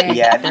say?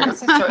 Yeah,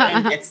 there's a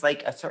certain, it's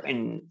like a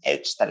certain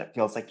itch that it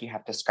feels like you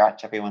have to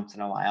scratch every once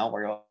in a while,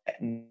 where you're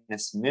in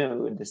this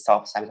mood, this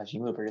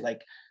self-sabotaging mood, where you're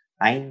like,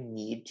 I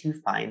need to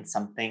find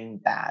something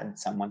bad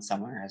someone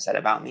somewhere has said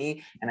about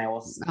me, and I will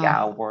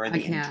scour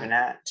the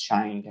internet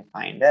trying to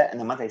find it. And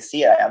then once I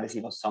see it, I obviously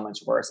feel so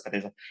much worse. But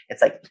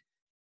it's like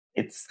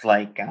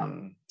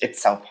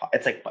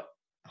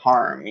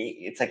harm.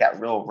 It's like that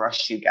real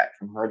rush you get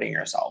from hurting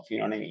yourself. You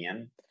know what I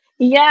mean?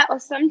 Yeah. Or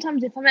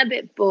sometimes if I'm a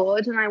bit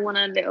bored and I want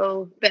a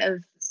little bit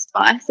of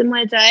spice in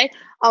my day,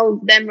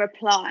 I'll then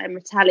reply and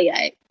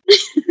retaliate.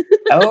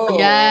 Oh,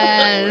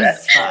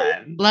 yes, that's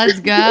fun. Let's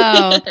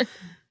go.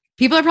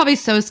 People are probably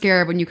so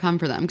scared when you come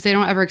for them because they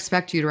don't ever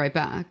expect you to write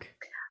back.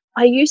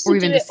 I used to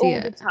do it all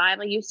the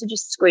time. I used to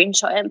just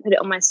screenshot it and put it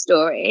on my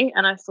story.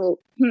 And I thought,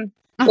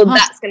 well,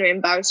 that's going to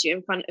embarrass you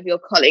in front of your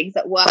colleagues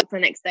at work the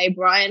next day,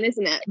 Brian,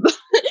 isn't it? But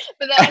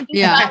then I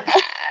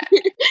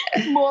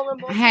just more and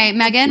more. Hey,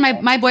 Megan,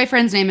 my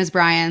boyfriend's name is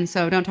Brian,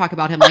 so don't talk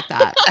about him like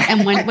that.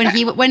 And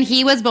when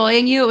he was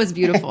bullying you, it was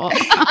beautiful.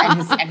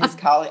 and his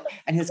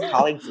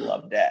colleagues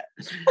loved it.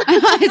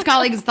 His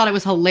colleagues thought it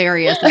was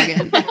hilarious,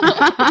 Megan.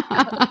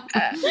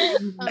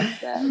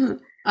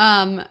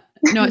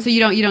 No, so you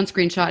don't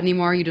screenshot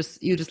anymore. You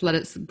just let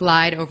it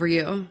glide over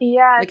you.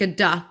 Yeah, like a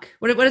duck.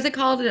 What is it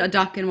called? A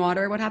duck in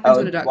water. What happens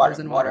when a duck goes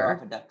in water? Water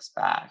off a duck's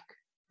back.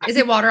 Is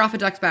it water off a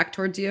duck's back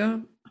towards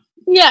you?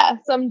 Yeah,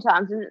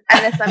 sometimes,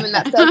 unless I'm in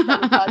that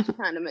self-sabotage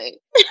kind of mood.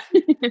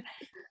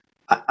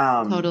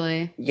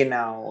 Totally. You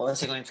know, what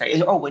was I going to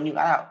say? Oh, when you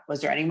got out, was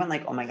there anyone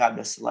like, oh my God,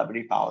 this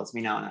celebrity follows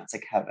me now, and that's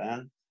like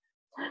heaven?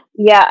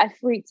 Yeah, I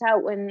freaked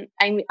out when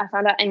I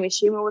found out Amy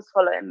Schumer was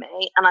following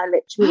me, and I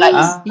literally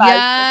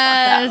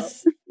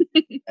yes.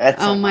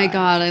 Oh my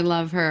God, I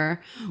love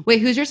her.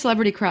 Wait, who's your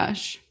celebrity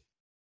crush?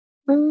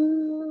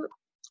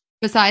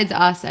 Besides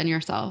us and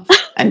yourself.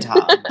 And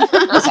Tom.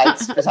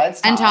 Besides Tom.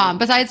 And Tom.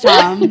 Besides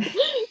Tom.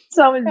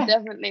 Tom is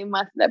definitely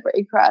my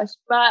celebrity crush.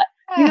 But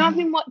you know, I've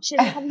been watching.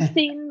 Have you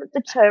seen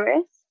The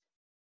Tourist?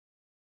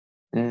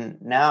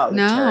 No.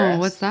 Tourist.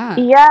 What's that?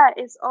 Yeah,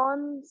 it's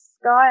on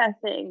Sky, I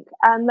think.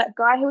 And that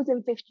guy who was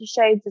in 50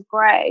 Shades of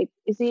Grey,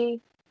 is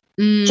he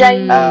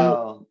Jamie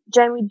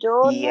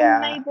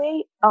Dornan,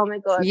 maybe? Oh my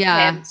God.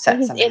 Yeah. He's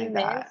in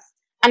this.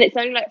 And it's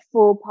only like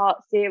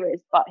 4-part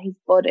series, but his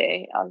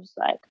body, I was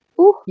like,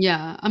 ooh.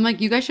 Yeah. I'm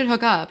like, you guys should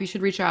hook up. You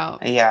should reach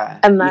out. Yeah.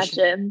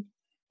 Imagine.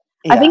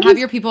 Yeah. I think have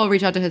your people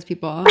reach out to his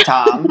people.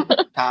 Tom,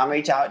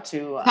 reach out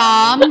to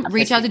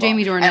reach out to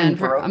Jamie Dornan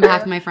on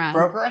behalf of my friend.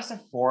 Broker us a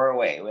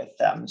 4-way with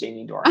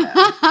Jamie Dornan.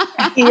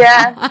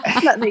 Yeah,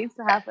 that needs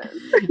to happen.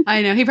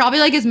 I know. He probably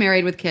is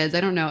married with kids.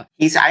 I don't know.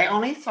 I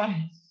only saw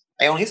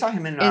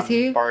him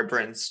in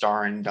Barbara and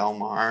Star and Del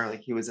Mar.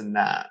 Like he was in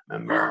that.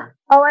 Remember?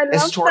 Oh, I love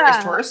that. Is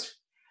Tourist?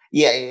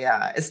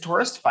 Yeah. Is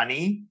Tourist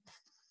funny?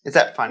 Is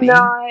that funny?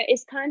 No,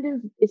 it's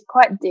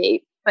quite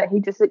deep. But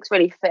he just looks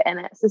really fit in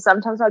it. So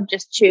sometimes I'll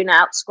just tune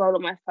out, scroll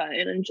on my phone,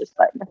 and just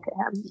look at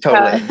him.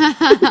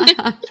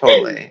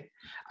 Totally.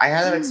 I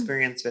had that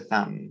experience with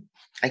we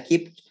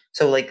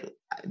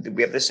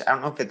have this. I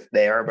don't know if it's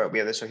there, but we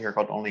have this show here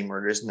called Only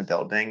Murders in the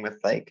Building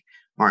with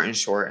Martin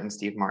Short and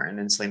Steve Martin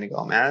and Selena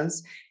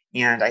Gomez.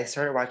 And I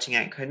started watching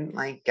it. I couldn't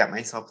get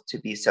myself to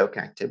be so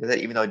connected with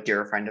it, even though a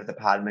dear friend of the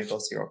pod, Michael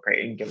Cyril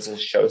Creighton, gives a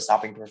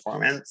show-stopping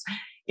performance.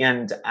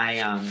 And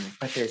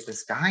but there's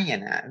this guy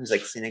in it who's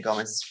Selena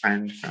Gomez's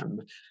friend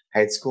from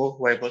high school,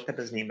 who I've looked up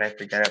his name, but I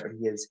forget it. But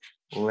he is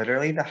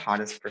literally the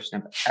hottest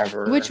person I've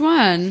ever. Which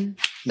one?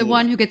 The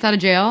one who gets out of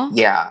jail?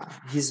 Yeah,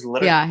 he's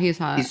literally. Yeah, he's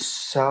hot. He's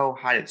so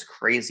hot, it's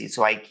crazy.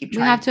 So I keep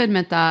trying. You have to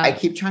admit that. I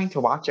keep trying to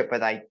watch it,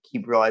 but I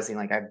keep realizing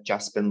I've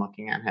just been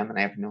looking at him and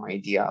I have no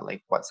idea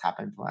what's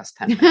happened for the last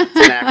 10 minutes. And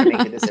then I have to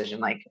make a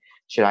decision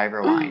should I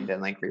rewind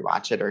and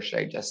rewatch it, or should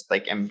I just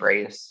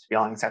embrace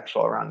feeling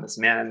sexual around this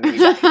man?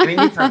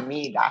 Maybe for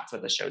me, that's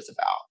what the show's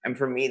about, and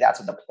for me, that's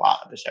what the plot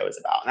of the show is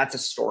about, and that's a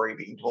story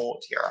being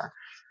told here.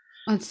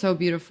 That's so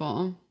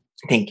beautiful.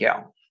 Thank you.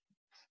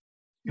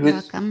 You're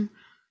welcome.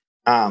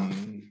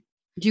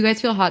 Do you guys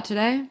feel hot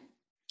today?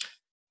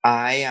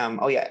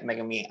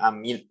 Megan,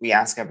 we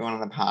ask everyone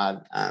on the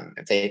pod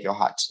if they feel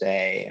hot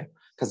today,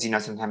 because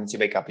sometimes you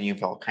wake up and you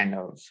feel kind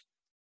of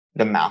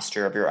the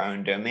master of your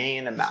own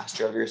domain, the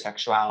master of your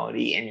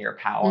sexuality and your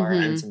power.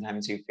 And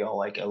sometimes you feel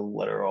like a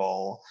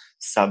literal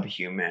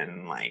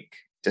subhuman, like,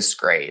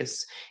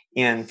 disgrace.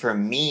 And for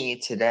me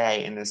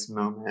today in this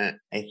moment,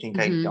 I think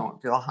I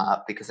don't feel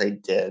hot because I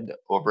did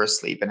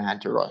oversleep and had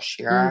to rush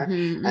here.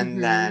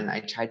 And then I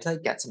tried to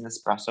like get some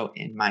espresso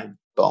in my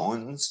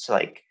bones to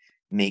like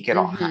make it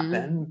all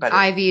happen. But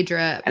IV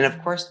drip. And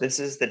of course, this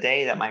is the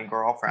day that my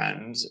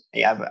girlfriend,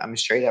 I'm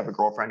straight, I have a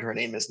girlfriend, her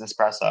name is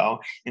Nespresso,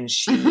 and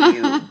she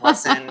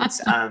wasn't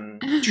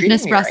treating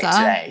me right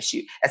today.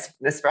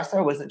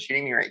 Nespresso wasn't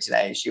treating me right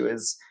today. She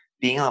was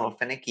being a little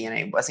finicky and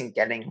I wasn't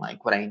getting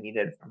like what I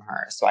needed from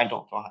her. So I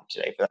don't feel hot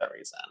today for that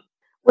reason.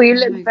 Well, you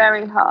look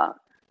very hot.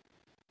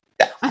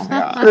 Yeah. Oh my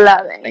God.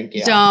 Love it. Thank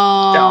you.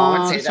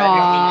 Don't say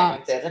that.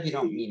 Don't say that if you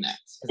don't mean it.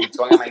 Because it's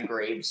going on my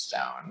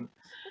gravestone.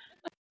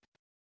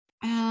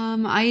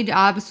 I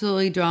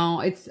absolutely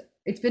don't.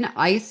 It's been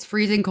ice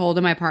freezing cold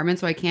in my apartment,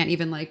 so I can't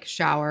even like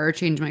shower or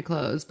change my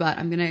clothes. But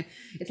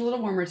it's a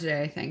little warmer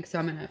today, I think. So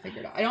I'm gonna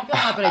figure it out. I don't feel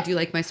hot, but I do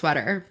like my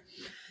sweater.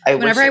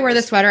 Whenever I wear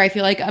the sweater, I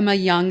feel like I'm a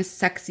young,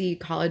 sexy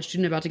college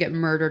student about to get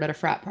murdered at a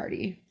frat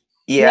party.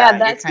 Yeah,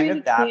 that's you're kind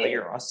of that, cute. But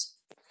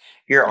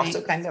you're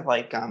also kind of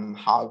like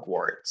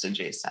Hogwarts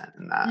adjacent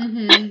in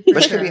that,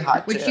 which could be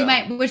hot which too.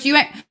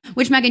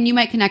 Which Megan, you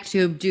might connect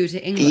to due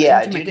to England.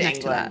 Yeah, due to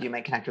England, you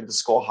might connect with the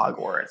school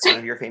Hogwarts. One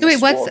of your famous. So wait,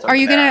 schools are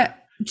you there.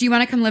 Do you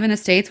want to come live in the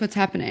States? What's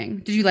happening?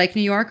 Did you like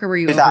New York or were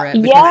you over it?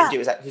 Yeah.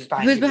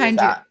 Who's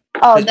behind you?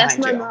 Oh, that's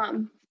my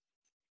mom.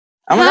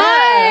 Oh my God.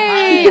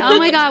 Hi. Oh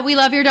my God. We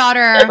love your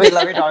daughter. We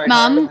love your daughter.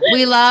 Mom,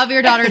 we love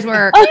your daughter's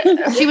work.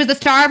 She was the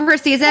star of her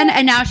season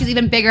and now she's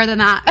even bigger than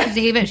that.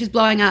 She's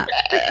blowing up.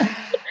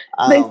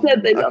 They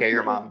said they okay,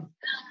 your mom.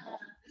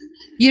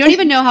 You don't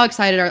even know how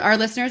excited our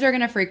listeners are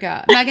going to freak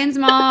out. Megan's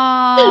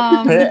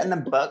mom. Put it in the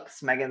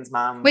books. Megan's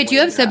mom. Wait, do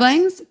you have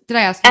siblings? Did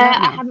I ask you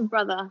that? I have a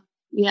brother.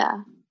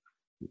 Yeah.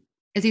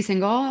 Is he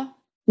single?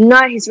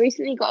 No, he's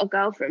recently got a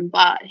girlfriend,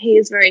 but he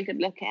is very good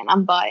looking.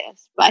 I'm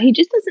biased, but he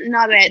just doesn't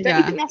know it. Don't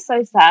you think that's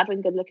so sad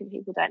when good looking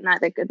people don't know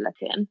they're good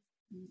looking?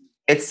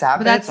 It's sad,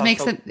 but that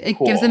makes it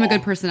cool. gives them a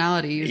good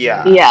personality.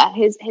 Usually. Yeah.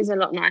 He's a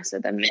lot nicer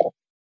than me.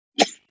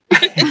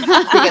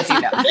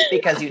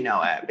 because you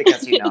know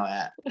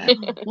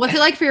it. What's it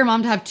like for your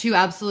mom to have two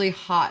absolutely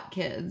hot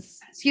kids?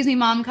 Excuse me,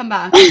 Mom, come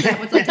back. What's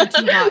it like to have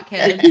two hot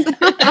kids?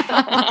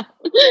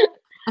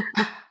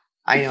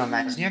 I know.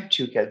 Imagine you have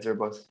two kids. They're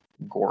both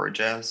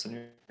gorgeous, and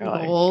you're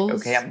like,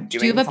 okay, I'm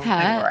doing do you have a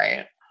pet?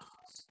 Right.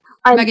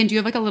 Megan, do you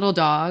have like a little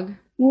dog?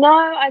 No,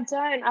 I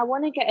don't. I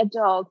want to get a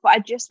dog, but I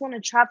just want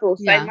to travel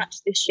so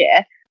much this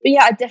year. But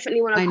yeah, I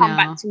definitely want to come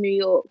back to New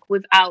York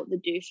without the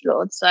douche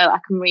lord, so I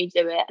can redo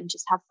it and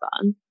just have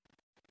fun.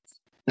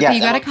 Yeah, okay,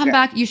 you got to come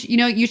back. You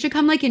should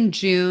come like in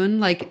June,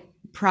 like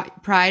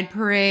Pride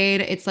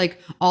Parade. It's like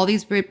all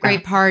these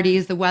great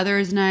parties. The weather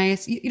is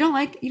nice. You don't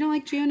like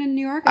June in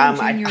New York?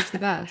 New York's the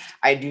best.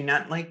 I do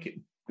not like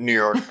New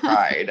York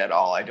Pride at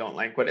all. I don't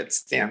like what it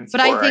stands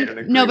for.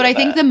 I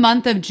think the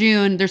month of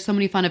June, there's so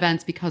many fun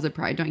events because of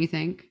Pride, don't you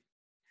think?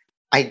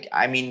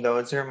 I mean,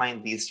 those are my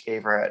least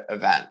favorite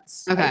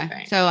events.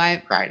 Okay.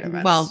 Pride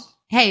events. Well,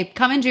 hey,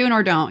 come in June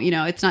or don't.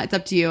 It's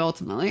up to you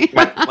ultimately.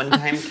 One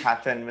time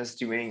Catherine was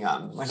doing,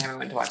 one time I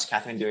went to watch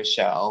Catherine do a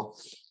show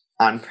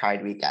on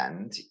Pride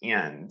weekend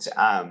and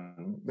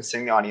was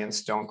sitting in the audience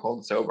stone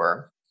cold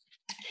sober.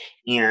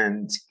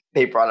 And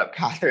they brought up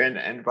Catherine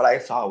and what I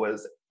saw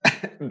was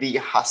the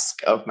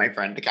husk of my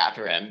friend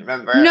Catherine.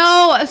 Remember?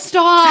 No,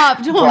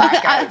 stop!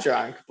 Blackout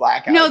drunk.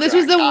 No, this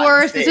was the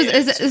worst. This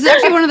is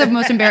actually one of the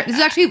most embarrassing.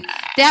 That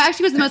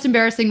actually was the most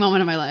embarrassing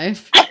moment of my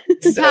life.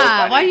 So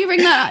why do you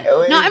bring that?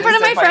 Not in front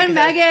of my friend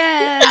Megan.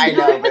 I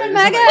know, but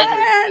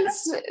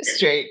Megan.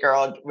 Straight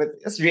girl with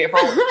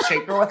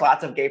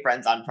lots of gay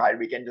friends on Pride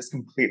weekend, just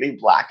completely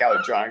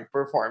blackout drunk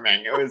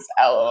performing. It was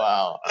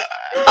LOL.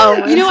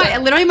 Oh, you know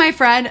what? Literally, my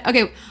friend.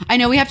 Okay, I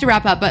know we have to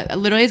wrap up, but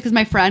literally, it's because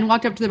my friend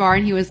walked up to the bar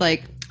and he was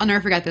like, I'll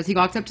never forget this. He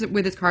walks up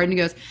with his card and he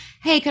goes,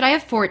 "Hey, could I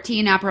have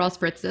 14 Aperol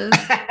spritzes?"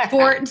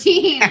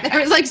 14. There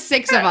was like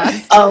 6 of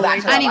us. Oh,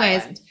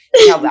 anyways.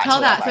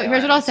 Tell that. So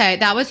here's what I'll say.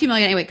 That was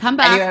humiliating. Anyway, come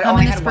back. Come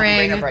in the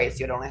spring. You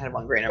had only had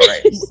 1 grain of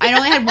rice. I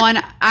only had one.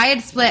 I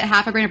had split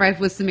half a grain of rice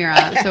with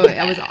Samira, so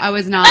I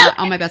was not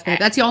on my best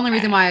behavior. That's the only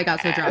reason why I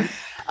got so drunk.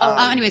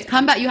 Anyways,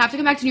 come back. You have to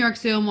come back to New York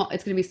soon. Well,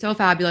 it's going to be so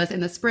fabulous in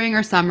the spring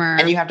or summer.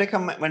 And you have to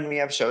come when we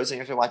have shows, and you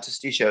have to watch us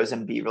do shows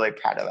and be really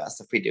proud of us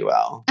if we do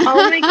well.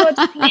 Oh my God,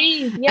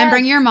 please. Yes. And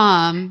bring your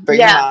mom.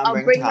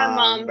 I'll bring my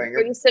mom,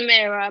 bring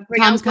Samira,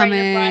 bring Tom's our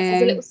grain of rice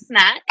as a little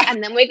snack,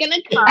 and then we're going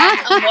to come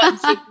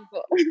and watch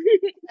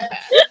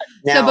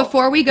you. So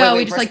before we go,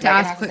 we just like to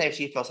ask. To say if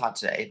she feels hot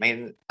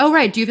today. Oh,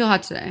 right. Do you feel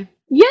hot today?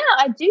 Yeah,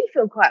 I do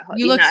feel quite hot.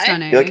 You look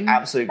stunning. You look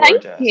absolutely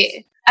gorgeous. Thank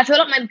you. I feel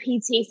like my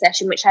PT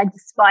session, which I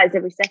despise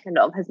every second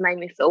of, has made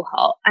me feel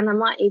hot. And I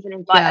might even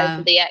invite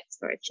over the ex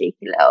for a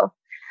cheeky little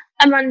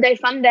Monday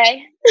fun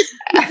day.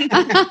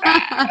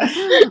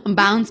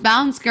 Bounce,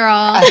 bounce,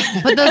 girl.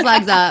 Put those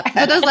legs up.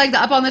 Put those legs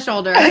up on the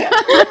shoulder.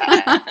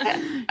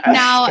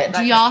 Now,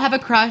 do y'all have a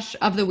crush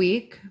of the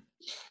week?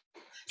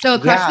 So a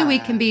crush of the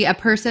week can be a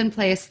person,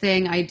 place,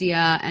 thing,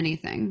 idea,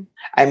 anything.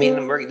 I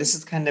mean, this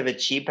is kind of a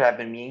cheat, but I've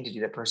been meaning to do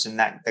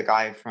the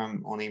guy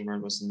from Only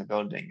Murders Was in the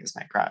Building is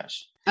my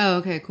crush. Oh,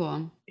 okay,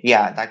 cool.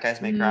 Yeah, that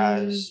guy's my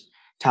crush.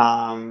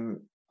 Tom,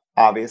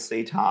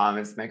 obviously, Tom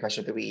is my crush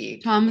of the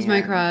week. Tom's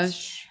my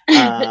crush.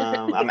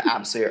 I'm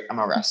arrested.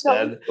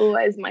 Tom's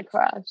always my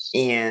crush.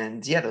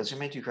 And yeah, those are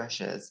my 2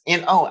 crushes.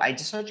 And I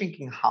just started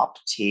drinking hop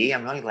tea.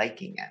 I'm really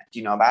liking it. Do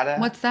you know about it?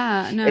 What's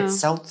that? No. It's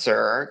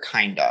seltzer,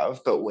 kind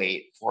of, but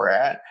wait for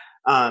it.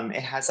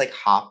 It has like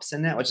hops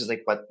in it, which is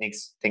like what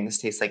makes things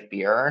taste like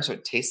beer. So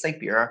it tastes like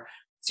beer,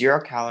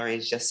 0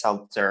 calories, just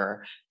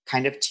seltzer,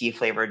 kind of tea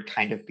flavored,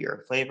 kind of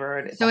beer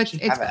flavored. So it's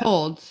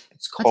cold.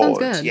 It's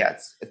cold. That sounds good. Yeah,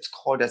 it's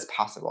cold as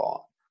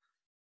possible.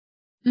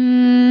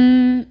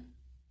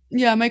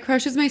 Yeah, my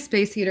crush is my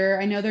space heater.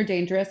 I know they're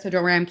dangerous, so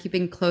don't worry, I'm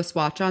keeping close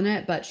watch on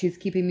it, but she's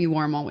keeping me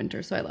warm all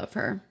winter, so I love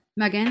her.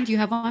 Megan, do you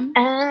have one?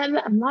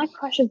 My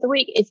crush of the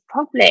week is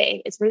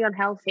it's really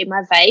unhealthy,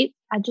 my vape.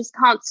 I just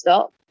can't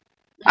stop.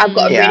 I've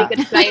got a really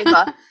good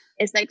flavour.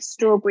 It's like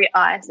strawberry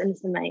ice and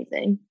it's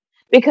amazing.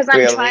 Because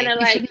I'm trying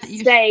to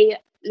stay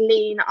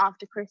lean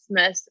after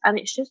Christmas and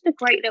it's just a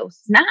great little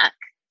snack.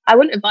 I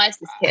wouldn't advise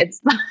this,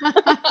 kids. But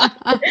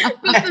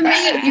for me,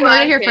 it's you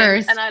heard it here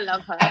first. And I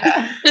love her.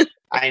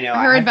 I know.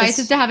 Her advice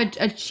is to have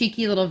a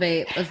cheeky little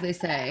vape, as they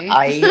say.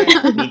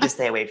 I need to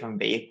stay away from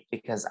vape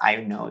because I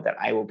know that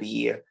I will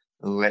be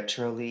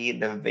literally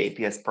the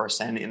vapiest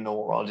person in the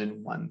world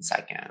in 1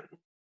 second.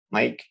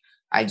 Like,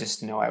 I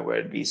just know I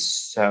would be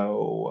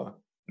so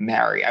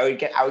married. I would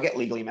get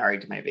legally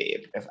married to my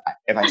vape if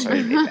I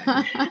started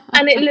vaping.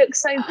 And it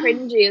looks so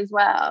cringy as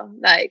well.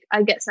 Like,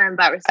 I get so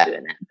embarrassed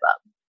doing it, but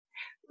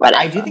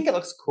whatever. I do think it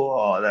looks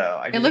cool,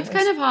 though. It looks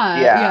kind of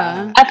hot.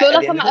 Yeah. I feel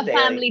like I'm at a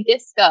family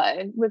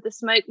disco with the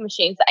smoke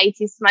machines, the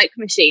 80s smoke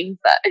machines.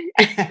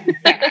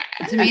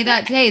 To me,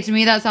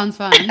 that sounds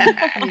fun.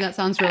 To me, that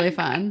sounds really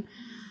fun.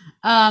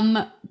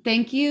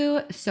 Thank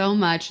you so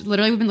much.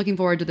 Literally, we've been looking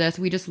forward to this.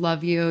 We just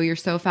love you. You're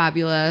so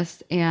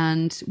fabulous.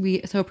 And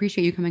we so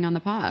appreciate you coming on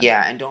the pod.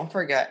 Yeah. And don't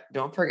forget,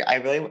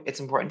 it's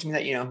important to me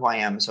that you know who I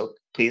am. So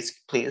please,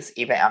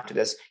 even after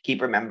this,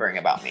 keep remembering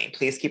about me.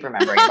 Please keep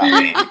remembering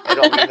about me.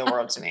 It'll mean the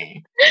world to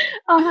me.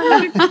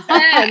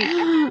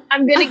 100%.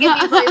 I'm going to give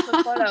you both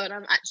a follow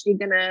and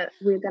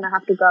we're going to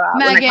have to go out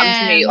Megan, when I come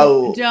to New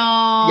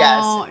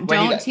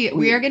York.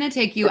 We are going to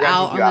take you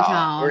out on the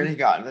town. We're going to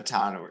go out in the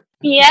town.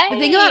 Yeah. The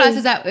thing about us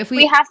is that if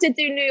we have to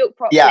do New York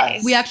properly.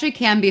 Yes. We actually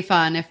can be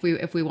fun if we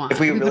want. If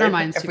we really put our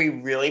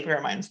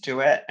minds to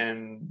it,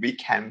 and we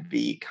can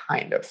be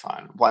kind of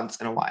fun once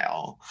in a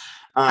while.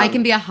 I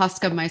can be a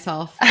husk of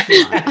myself.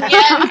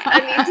 Yes, I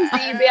need to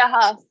see you be a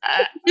husk.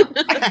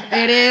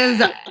 It is.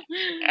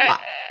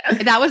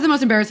 That was the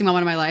most embarrassing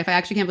moment of my life. I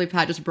actually can't believe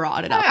Pat just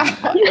brought it up.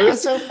 It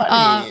was so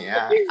funny.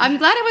 I'm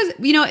glad it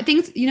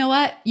was. You know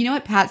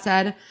what Pat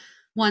said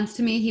once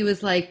to me. He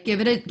was like,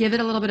 give it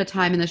a little bit of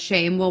time and the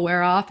shame will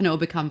wear off and it will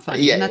become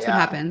funny. And that's what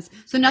happens.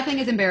 So nothing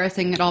is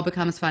embarrassing. It all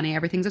becomes funny.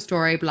 Everything's a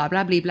story, blah,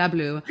 blah, blah, blah,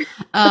 blah.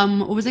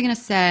 What was I going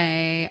to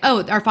say?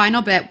 Oh, our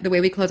final bit, the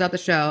way we close out the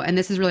show. And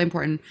this is really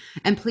important.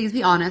 And please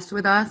be honest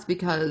with us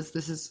because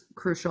this is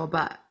crucial.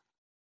 But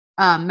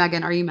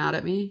Megan, are you mad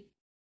at me?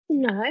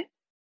 No.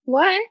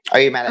 What?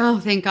 Are you mad at me? Oh,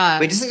 thank God.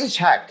 We just need to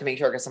check to make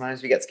sure because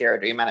sometimes we get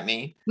scared. Are you mad at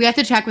me? We have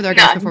to check with our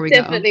guests before we go.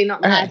 Definitely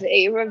not mad at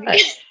either of you.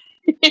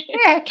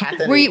 Yeah,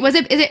 Catherine.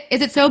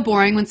 Is it so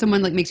boring when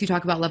someone like makes you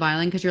talk about Love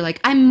Island because you're like,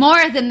 I'm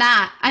more than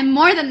that.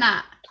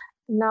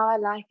 No, I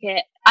like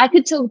it. I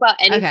could talk about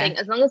anything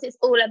as long as it's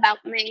all about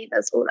me.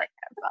 That's all I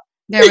care about.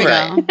 There we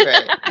go.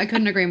 Right. I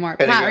couldn't agree more.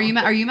 Pat, are you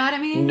mad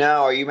at me?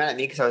 No, are you mad at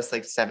me because I was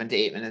like 7 to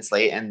 8 minutes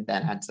late and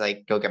then had to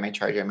like go get my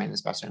charger and my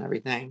Nespresso and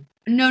everything?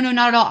 No,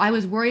 not at all. I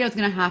was worried I was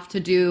gonna have to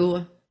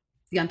do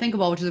the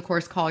unthinkable, which is of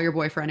course call your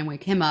boyfriend and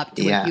wake him up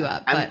to wake you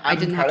up. But I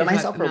didn't proud have of to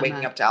myself for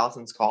waking up to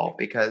Allison's call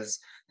because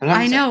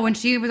I know when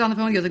she was on the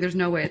phone with you, I was like, "There's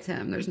no way it's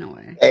him. There's no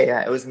way."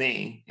 Yeah, it was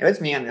me. It was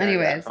me on the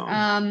Anyways,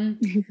 phone.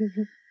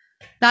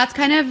 that's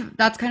kind of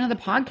the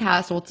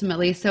podcast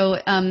ultimately. So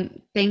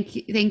thank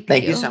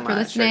you so much for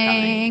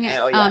listening.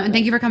 And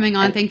thank you for coming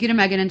on. Thank you to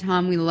Megan and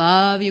Tom. We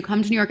love you.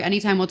 Come to New York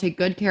anytime. We'll take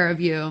good care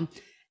of you.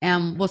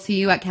 And we'll see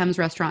you at Kem's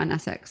restaurant in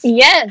Essex.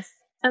 Yes.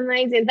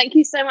 Amazing. Thank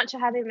you so much for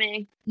having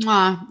me.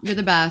 Mwah, you're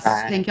the best.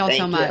 Thank y'all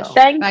so much.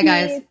 Bye,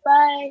 guys.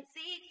 Bye.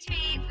 Seek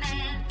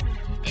treatment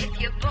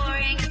if you're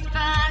boring as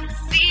fuck.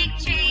 Seek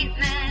treatment.